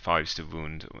they need 5s to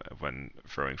wound when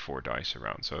throwing 4 dice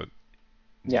around. So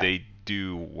they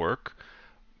do work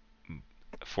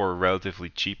for relatively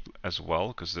cheap as well,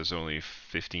 because there's only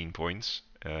 15 points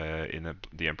in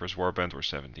the Emperor's Warband, or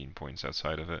 17 points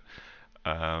outside of it,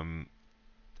 and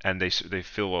they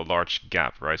fill a large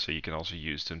gap, right? So you can also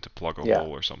use them to plug a hole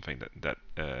or something that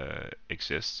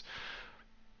exists.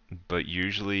 But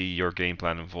usually your game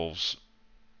plan involves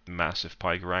massive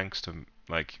pike ranks to,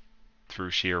 like,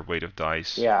 through sheer weight of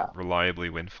dice,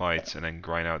 reliably win fights and then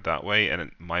grind out that way.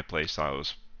 And my playstyle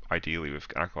is ideally with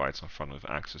acolytes on front of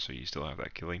axes, so you still have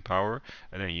that killing power,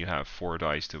 and then you have 4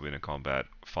 dice to win a combat,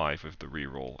 5 with the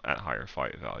reroll at higher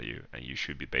fight value, and you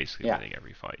should be basically winning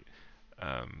every fight.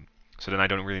 So then I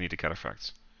don't really need the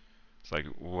cataphracts. It's like,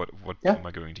 what am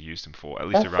I going to use them for? At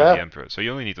least around the Emperor. So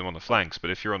you only need them on the flanks, but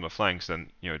if you're on the flanks, then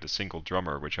the single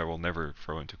drummer, which I will never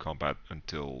throw into combat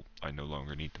until I no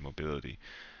longer need the mobility,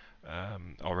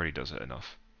 already does it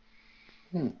enough.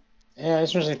 Yeah,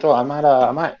 it's interesting thought. I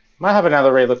might have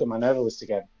another relook at my Nova list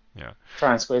again. Yeah.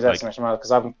 Try and squeeze out some extra money,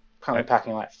 because currently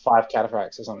packing like 5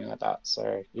 cataphracts or something like that.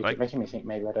 So you're Like, making me think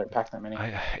maybe I don't pack that many.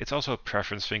 it's also a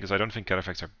preference thing because I don't think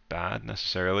cataphracts are bad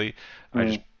necessarily. I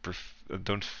just Mm,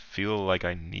 don't feel like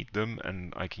I need them,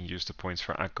 and I can use the points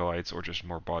for acolytes or just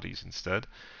more bodies instead.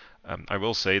 I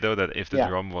will say though that if the yeah,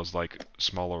 drum was like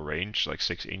smaller range, like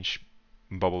 6-inch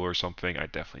bubble or something,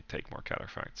 I'd definitely take more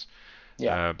cataphracts.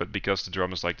 yeah, But because the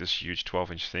drum is like this huge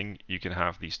 12-inch thing, you can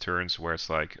have these turns where it's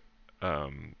like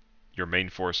your main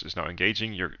force is now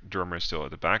engaging, your drummer is still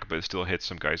at the back, but it still hits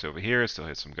some guys over here, it still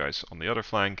hits some guys on the other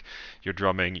flank. You're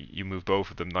drumming, you move both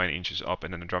of them 9 inches up,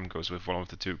 and then the drum goes with one of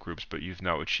the two groups, but you've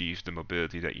now achieved the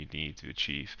mobility that you need to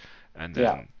achieve, and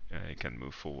yeah, then you can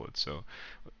move forward. So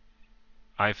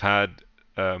I've had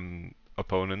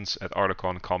opponents at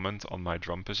Ardacon comment on my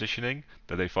drum positioning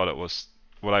that they thought it was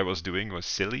what I was doing was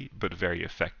silly but very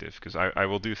effective because I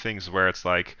will do things where it's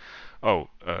like, oh,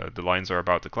 the lines are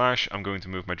about to clash. I'm going to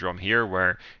move my drum here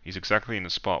where he's exactly in the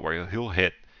spot where he'll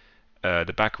hit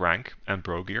the back rank and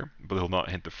pro gear, but he'll not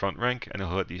hit the front rank, and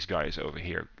he'll hit these guys over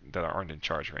here that aren't in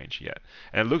charge range yet.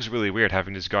 And it looks really weird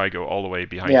having this guy go all the way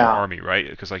behind your yeah, army, right?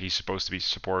 Because like he's supposed to be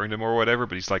supporting them or whatever,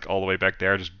 but he's like all the way back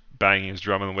there just banging his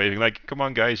drum and waving like, "Come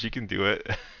on, guys, you can do it."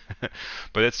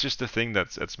 But it's just the thing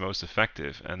that's most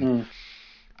effective, and mm,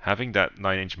 having that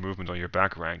 9-inch movement on your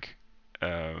back rank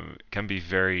can be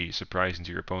very surprising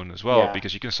to your opponent as well yeah,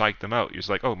 because you can psych them out. You're just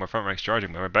like, oh, my front rank's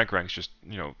charging, my back rank's just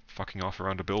fucking off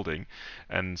around the building,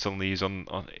 and suddenly he's on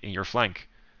in your flank,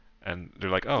 and they're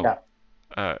like, oh, yeah,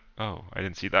 oh, I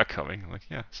didn't see that coming. Like,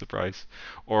 yeah, surprise.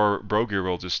 Or Brogier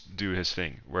will just do his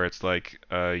thing, where it's like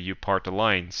you part the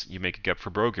lines, you make a gap for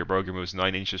Brogier. Brogier moves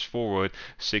 9 inches forward,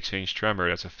 6-inch tremor,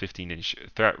 that's a 15-inch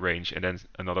threat range, and then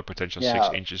another potential 6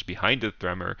 yeah, inches behind the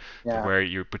tremor, to yeah. where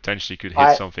you potentially could hit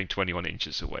I something 21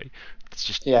 inches away. It's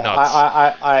just Yeah, nuts.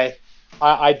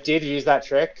 I did use that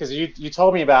trick because you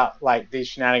told me about like these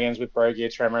shenanigans with Brogier,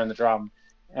 Tremor, and the drum,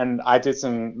 and I did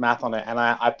some math on it, and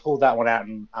I pulled that one out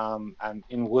and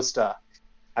in Worcester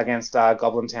against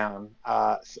Goblin Town,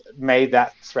 made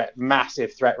that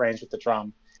massive threat range with the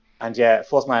drum, and yeah, it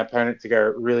forced my opponent to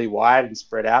go really wide and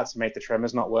spread out to make the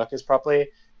tremors not work as properly,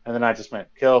 and then I just went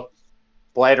kill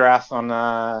Blade Wrath on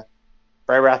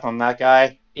Bray Wrath on that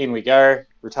guy. In we go.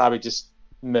 Rutabi just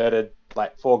murdered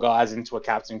like 4 guys into a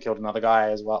captain, killed another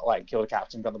guy as well. Like killed a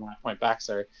captain, got the point back.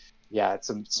 So yeah,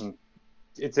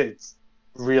 it's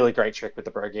really great trick with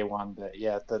the Brogier one. But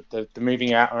yeah, the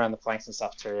moving out around the flanks and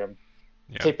stuff too. I'm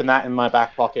Yeah. keeping that in my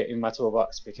back pocket in my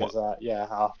toolbox because What?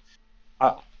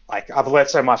 I've learned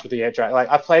so much with the Air Dragon. Like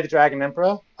I played the Dragon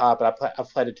Emperor, but I've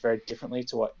played it very differently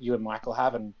to what you and Michael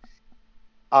have, and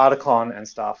Ardacon and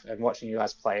stuff, and watching you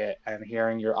guys play it and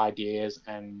hearing your ideas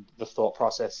and the thought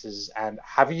processes. And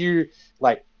have you,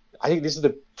 like, I think this is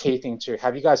the key thing too.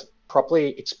 Have you guys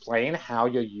properly explain how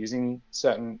you're using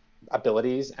certain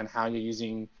abilities and how you're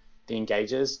using the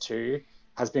engages too?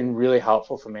 Has been really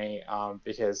helpful for me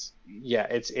because yeah,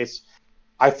 it's.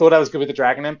 I thought I was good with the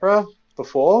Dragon Emperor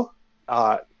before.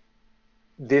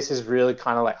 This has really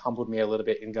kind of like humbled me a little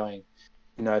bit in going,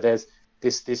 there's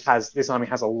this army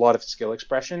has a lot of skill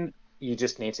expression. You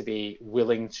just need to be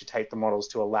willing to take the models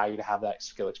to allow you to have that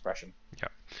skill expression. Yeah,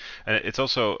 and it's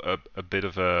also a bit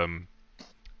of an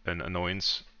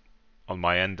annoyance on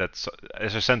my end. That's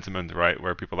there's a sentiment, right,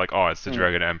 where people are like, oh, it's the Mm,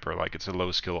 Dragon Emperor, like it's a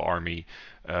low skill army.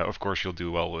 Of course you'll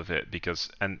do well with it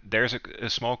and there's a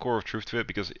small core of truth to it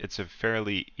because it's a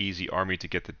fairly easy army to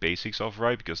get the basics of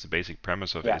right because the basic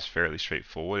premise of it yeah, is fairly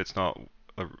straightforward. It's not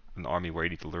an army where you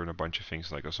need to learn a bunch of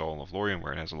things like Assault on Lothlorien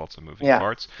where it has lots of moving yeah,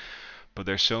 parts. But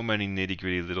there's so many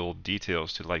nitty-gritty little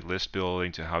details to like list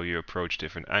building, to how you approach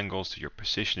different angles, to your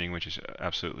positioning, which is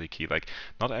absolutely key. Like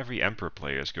not every Emperor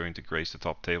player is going to grace the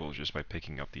top tables just by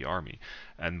picking up the army,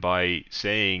 and by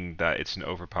saying that it's an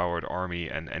overpowered army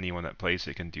and anyone that plays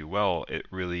it can do well,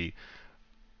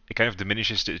 it kind of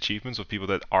diminishes the achievements of people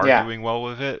that are yeah, doing well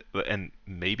with it. And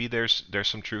maybe there's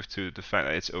some truth to the fact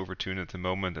that it's overtuned at the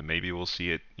moment, and maybe we'll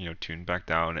see it tuned back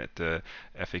down at the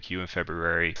FAQ in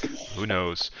February. Who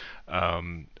knows? But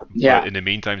yeah. in the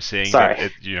meantime, saying that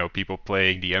Sorry. people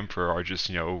playing the Emperor are just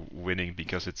winning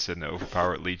because it's an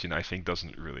overpowered legion, I think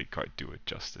doesn't really quite do it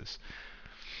justice.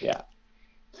 Yeah.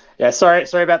 Yeah, sorry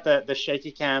about the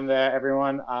shaky cam there,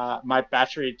 everyone. My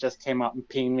battery just came up and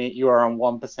pinged me. You are on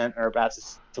 1% or about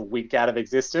to wink out of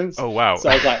existence. Oh wow. So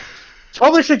I was like,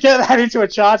 probably should get that into a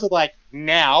charger like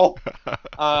now.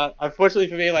 Unfortunately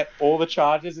for me, like all the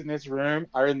chargers in this room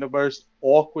are in the most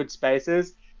awkward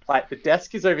spaces. Like the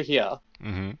desk is over here,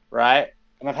 hmm right?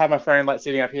 And I've had my phone like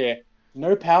sitting up here.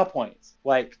 No PowerPoints.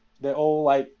 Like they're all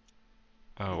like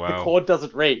Oh the wow. cord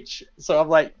doesn't reach. So I'm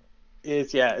like,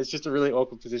 it's just a really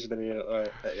awkward position to be in.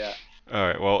 Yeah. All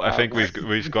right. Well, I think Um,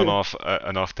 we've gone off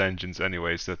enough tangents,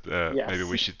 anyways. That maybe yes,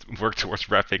 we should work towards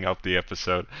wrapping up the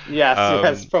episode. yes,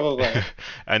 Um, probably.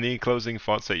 any closing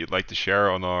thoughts that you'd like to share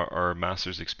on our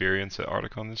Masters experience at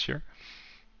Ardacon this year?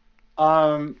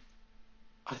 Um,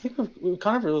 I think we've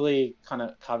kind of really kind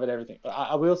of covered everything, but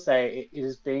I will say it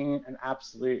has been an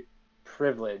absolute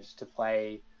privilege to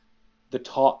play the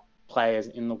top players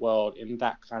in the world in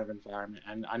that kind of environment.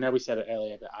 And I know we said it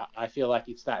earlier, but I feel like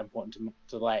it's that important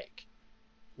to like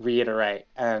reiterate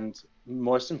and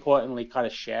most importantly kind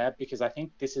of share because I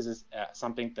think this is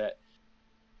something that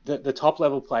the top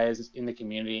level players in the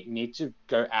community need to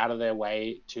go out of their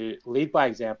way to lead by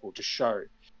example, to show.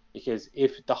 Because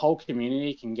if the whole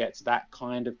community can get to that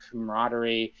kind of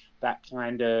camaraderie, that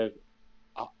kind of,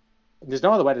 uh, there's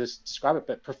no other way to describe it,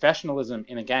 but professionalism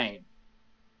in a game,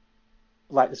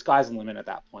 like the sky's the limit at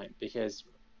that point. Because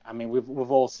I mean,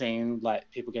 we've all seen like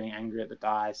people getting angry at the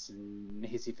dice and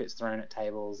hissy fits thrown at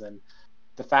tables, and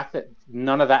the fact that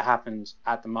none of that happened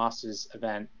at the Masters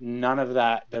event, none of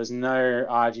that, there was no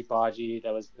argy bargy,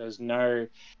 there was no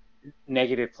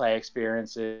negative play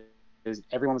experiences.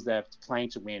 Everyone was there playing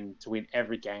to win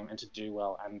every game, and to do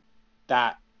well. And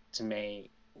that, to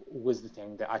me, was the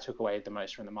thing that I took away the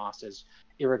most from the Masters,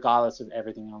 regardless of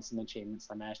everything else and the achievements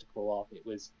I managed to pull off.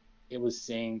 It was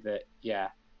seeing that, yeah,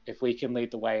 if we can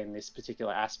lead the way in this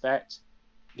particular aspect,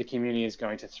 the community is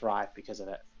going to thrive because of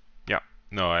it. Yeah,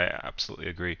 no, I absolutely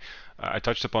agree. I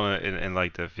touched upon it in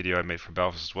like the video I made for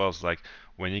Belfast as well. It's like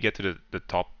when you get to the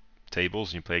top tables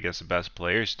and you play against the best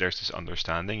players, there's this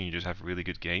understanding and you just have really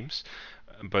good games.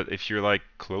 But if you're like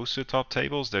close to top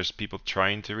tables, there's people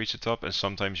trying to reach the top, and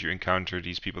sometimes you encounter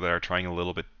these people that are trying a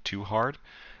little bit too hard,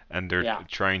 and they're Yeah.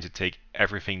 trying to take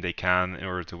everything they can in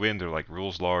order to win. They're like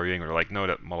rules lawyering, or like, no,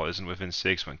 that model isn't within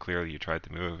six when clearly you tried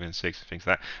to move within six and things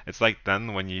like that. It's like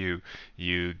then when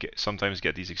sometimes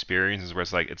get these experiences where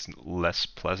it's like it's less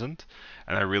pleasant,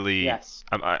 and Yes.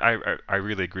 I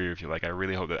really agree with you. Like I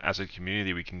really hope that as a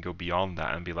community we can go beyond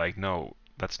that and be like, no,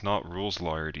 let's not rules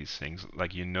lawyer these things.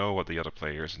 Like you know what the other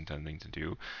player is intending to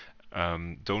do.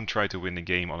 Don't try to win the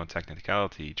game on a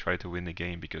technicality. Try to win the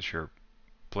game because you're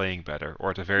playing better,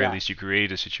 or at the very Yeah. least, you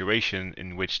create a situation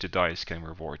in which the dice can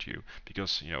reward you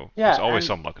because there's Yeah. always And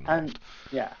some luck and involved.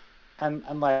 yeah. And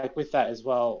like with that as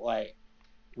well, like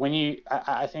when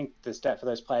I think the step for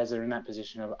those players that are in that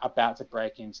position of about to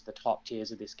break into the top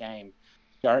tiers of this game,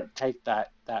 don't take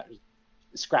that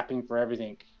scrapping for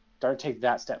everything. Don't take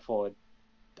that step forward.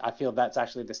 I feel that's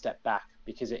actually the step back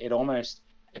because it almost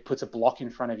it puts a block in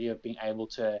front of you of being able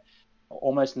to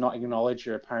almost not acknowledge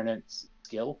your opponent's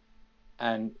skill,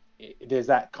 and there's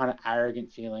that kind of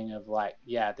arrogant feeling of like,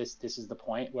 yeah, this is the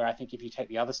point. Where I think if you take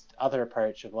the other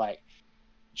approach of like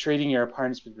treating your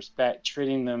opponents with respect,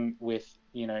 treating them with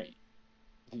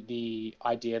the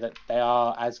idea that they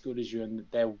are as good as you and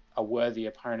that they're a worthy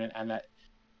opponent, and that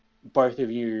both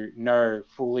of you know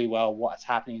fully well what's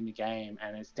happening in the game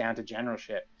and it's down to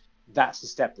generalship, that's the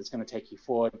step that's going to take you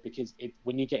forward. Because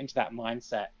when you get into that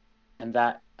mindset and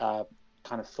that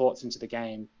kind of thoughts into the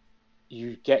game,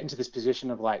 you get into this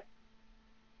position of like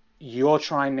you're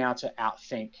trying now to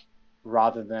outthink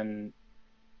rather than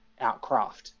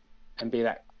outcraft and be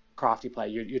that crafty player.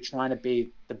 You're trying to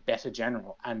be the better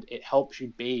general, and it helps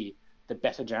you be the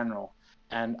better general.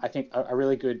 And I think a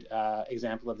really good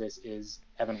example of this is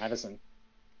Evan Iverson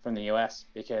from the US,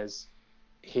 because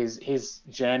his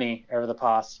journey over the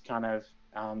past kind of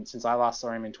since I last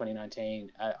saw him in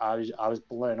 2019, I was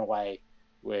blown away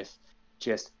with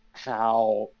just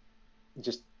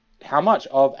just how much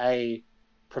of a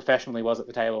professional he was at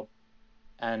the table.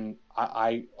 And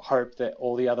I hope that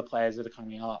all the other players that are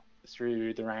coming up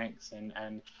through the ranks and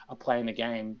are playing the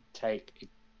game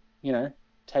you know,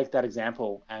 take that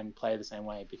example and play the same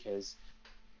way, because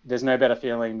there's no better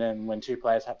feeling than when two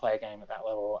players have play a game at that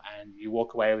level and you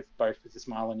walk away with both with a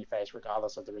smile on your face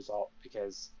regardless of the result.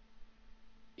 Because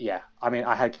yeah, I mean,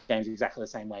 I had games exactly the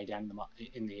same way down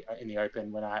in the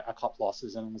open when I copped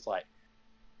losses, and it was like,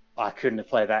 I couldn't have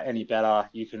played that any better.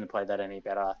 You couldn't have played that any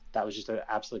better. That was just an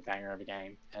absolute banger of a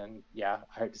game. And yeah,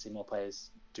 I hope to see more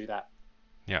players do that.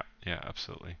 Yeah, yeah,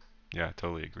 absolutely. Yeah, I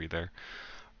totally agree there.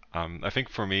 I think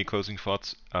for me, closing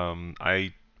thoughts,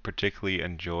 I particularly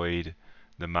enjoyed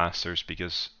the Masters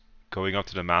because going up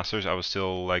to the Masters, I was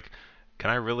still like, can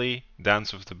I really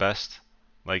dance with the best?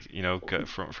 Like,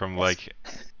 from Yes. like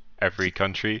every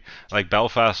country. Like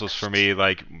Belfast was for me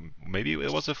like maybe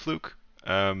it was a fluke.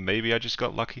 Maybe I just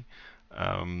got lucky.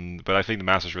 But I think the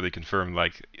Masters really confirmed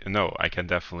like no, I can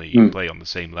definitely Mm. play on the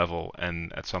same level,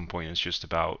 and at some point it's just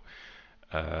about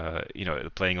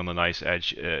playing on the nice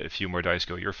edge. A few more dice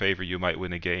go your favor, you might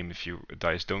win a game. If you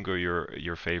dice don't go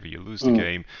your favor, you lose the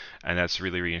game, and that's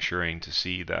really reassuring to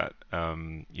see that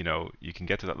you can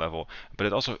get to that level.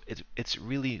 But it's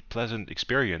really pleasant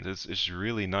experience. It's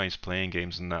really nice playing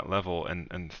games in that level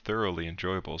and thoroughly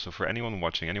enjoyable. So for anyone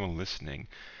watching, anyone listening,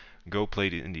 go play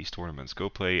in these tournaments. Go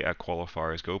play at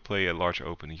qualifiers. Go play at large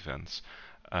open events,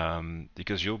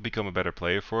 because you'll become a better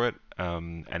player for it.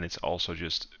 And it's also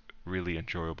just really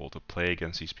enjoyable to play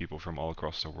against these people from all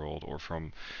across the world, or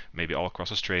from maybe all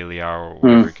across Australia or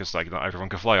whatever, because like not everyone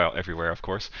can fly out everywhere, of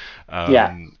course.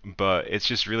 But it's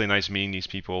just really nice meeting these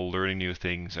people, learning new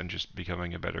things, and just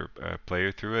becoming a better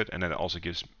player through it. And then it also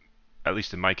gives, at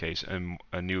least in my case,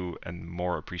 a new and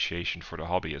more appreciation for the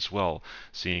hobby as well,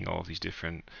 seeing all of these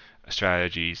different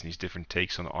strategies and these different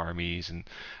takes on armies, and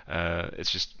it's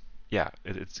just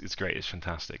it's great. It's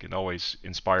fantastic. It always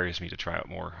inspires me to try out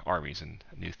more armies and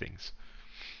new things.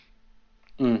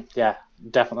 Yeah,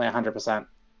 definitely 100%.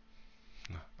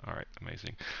 All right,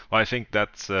 amazing. Well, I think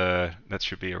that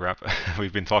should be a wrap.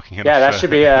 We've been talking enough. Yeah, that should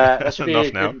be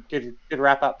a good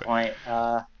wrap up point.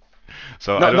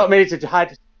 So not meaning to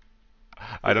hide.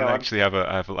 I don't actually have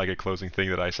a closing thing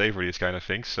that I say for these kind of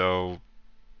things. So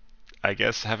I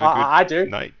guess have a good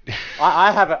night.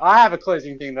 I have a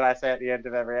closing thing that I say at the end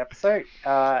of every episode.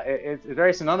 It's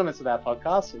very synonymous with our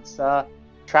podcast. It's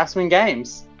traps win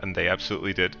games. And they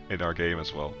absolutely did in our game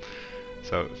as well.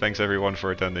 So thanks everyone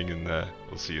for attending, and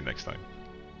we'll see you next time.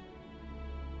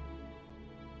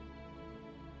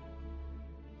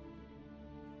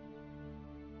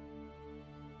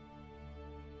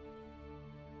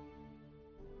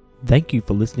 Thank you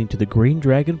for listening to the Green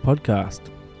Dragon Podcast.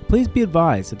 Please be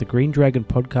advised that the Green Dragon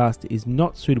Podcast is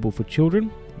not suitable for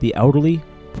children, the elderly,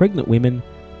 pregnant women,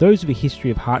 those with a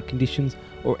history of heart conditions,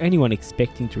 or anyone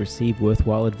expecting to receive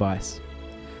worthwhile advice.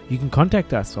 You can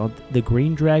contact us on the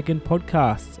Green Dragon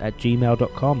Podcasts at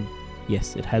gmail.com.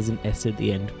 Yes, it has an S at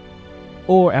the end.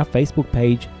 Or our Facebook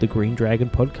page, The Green Dragon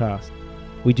Podcast.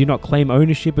 We do not claim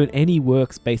ownership of any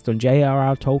works based on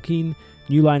J.R.R. Tolkien,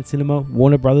 New Line Cinema,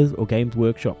 Warner Brothers, or Games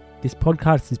Workshop. This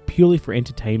podcast is purely for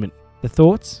entertainment. The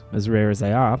thoughts, as rare as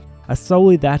they are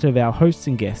solely that of our hosts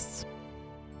and guests.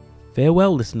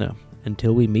 Farewell, listener,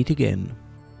 until we meet again.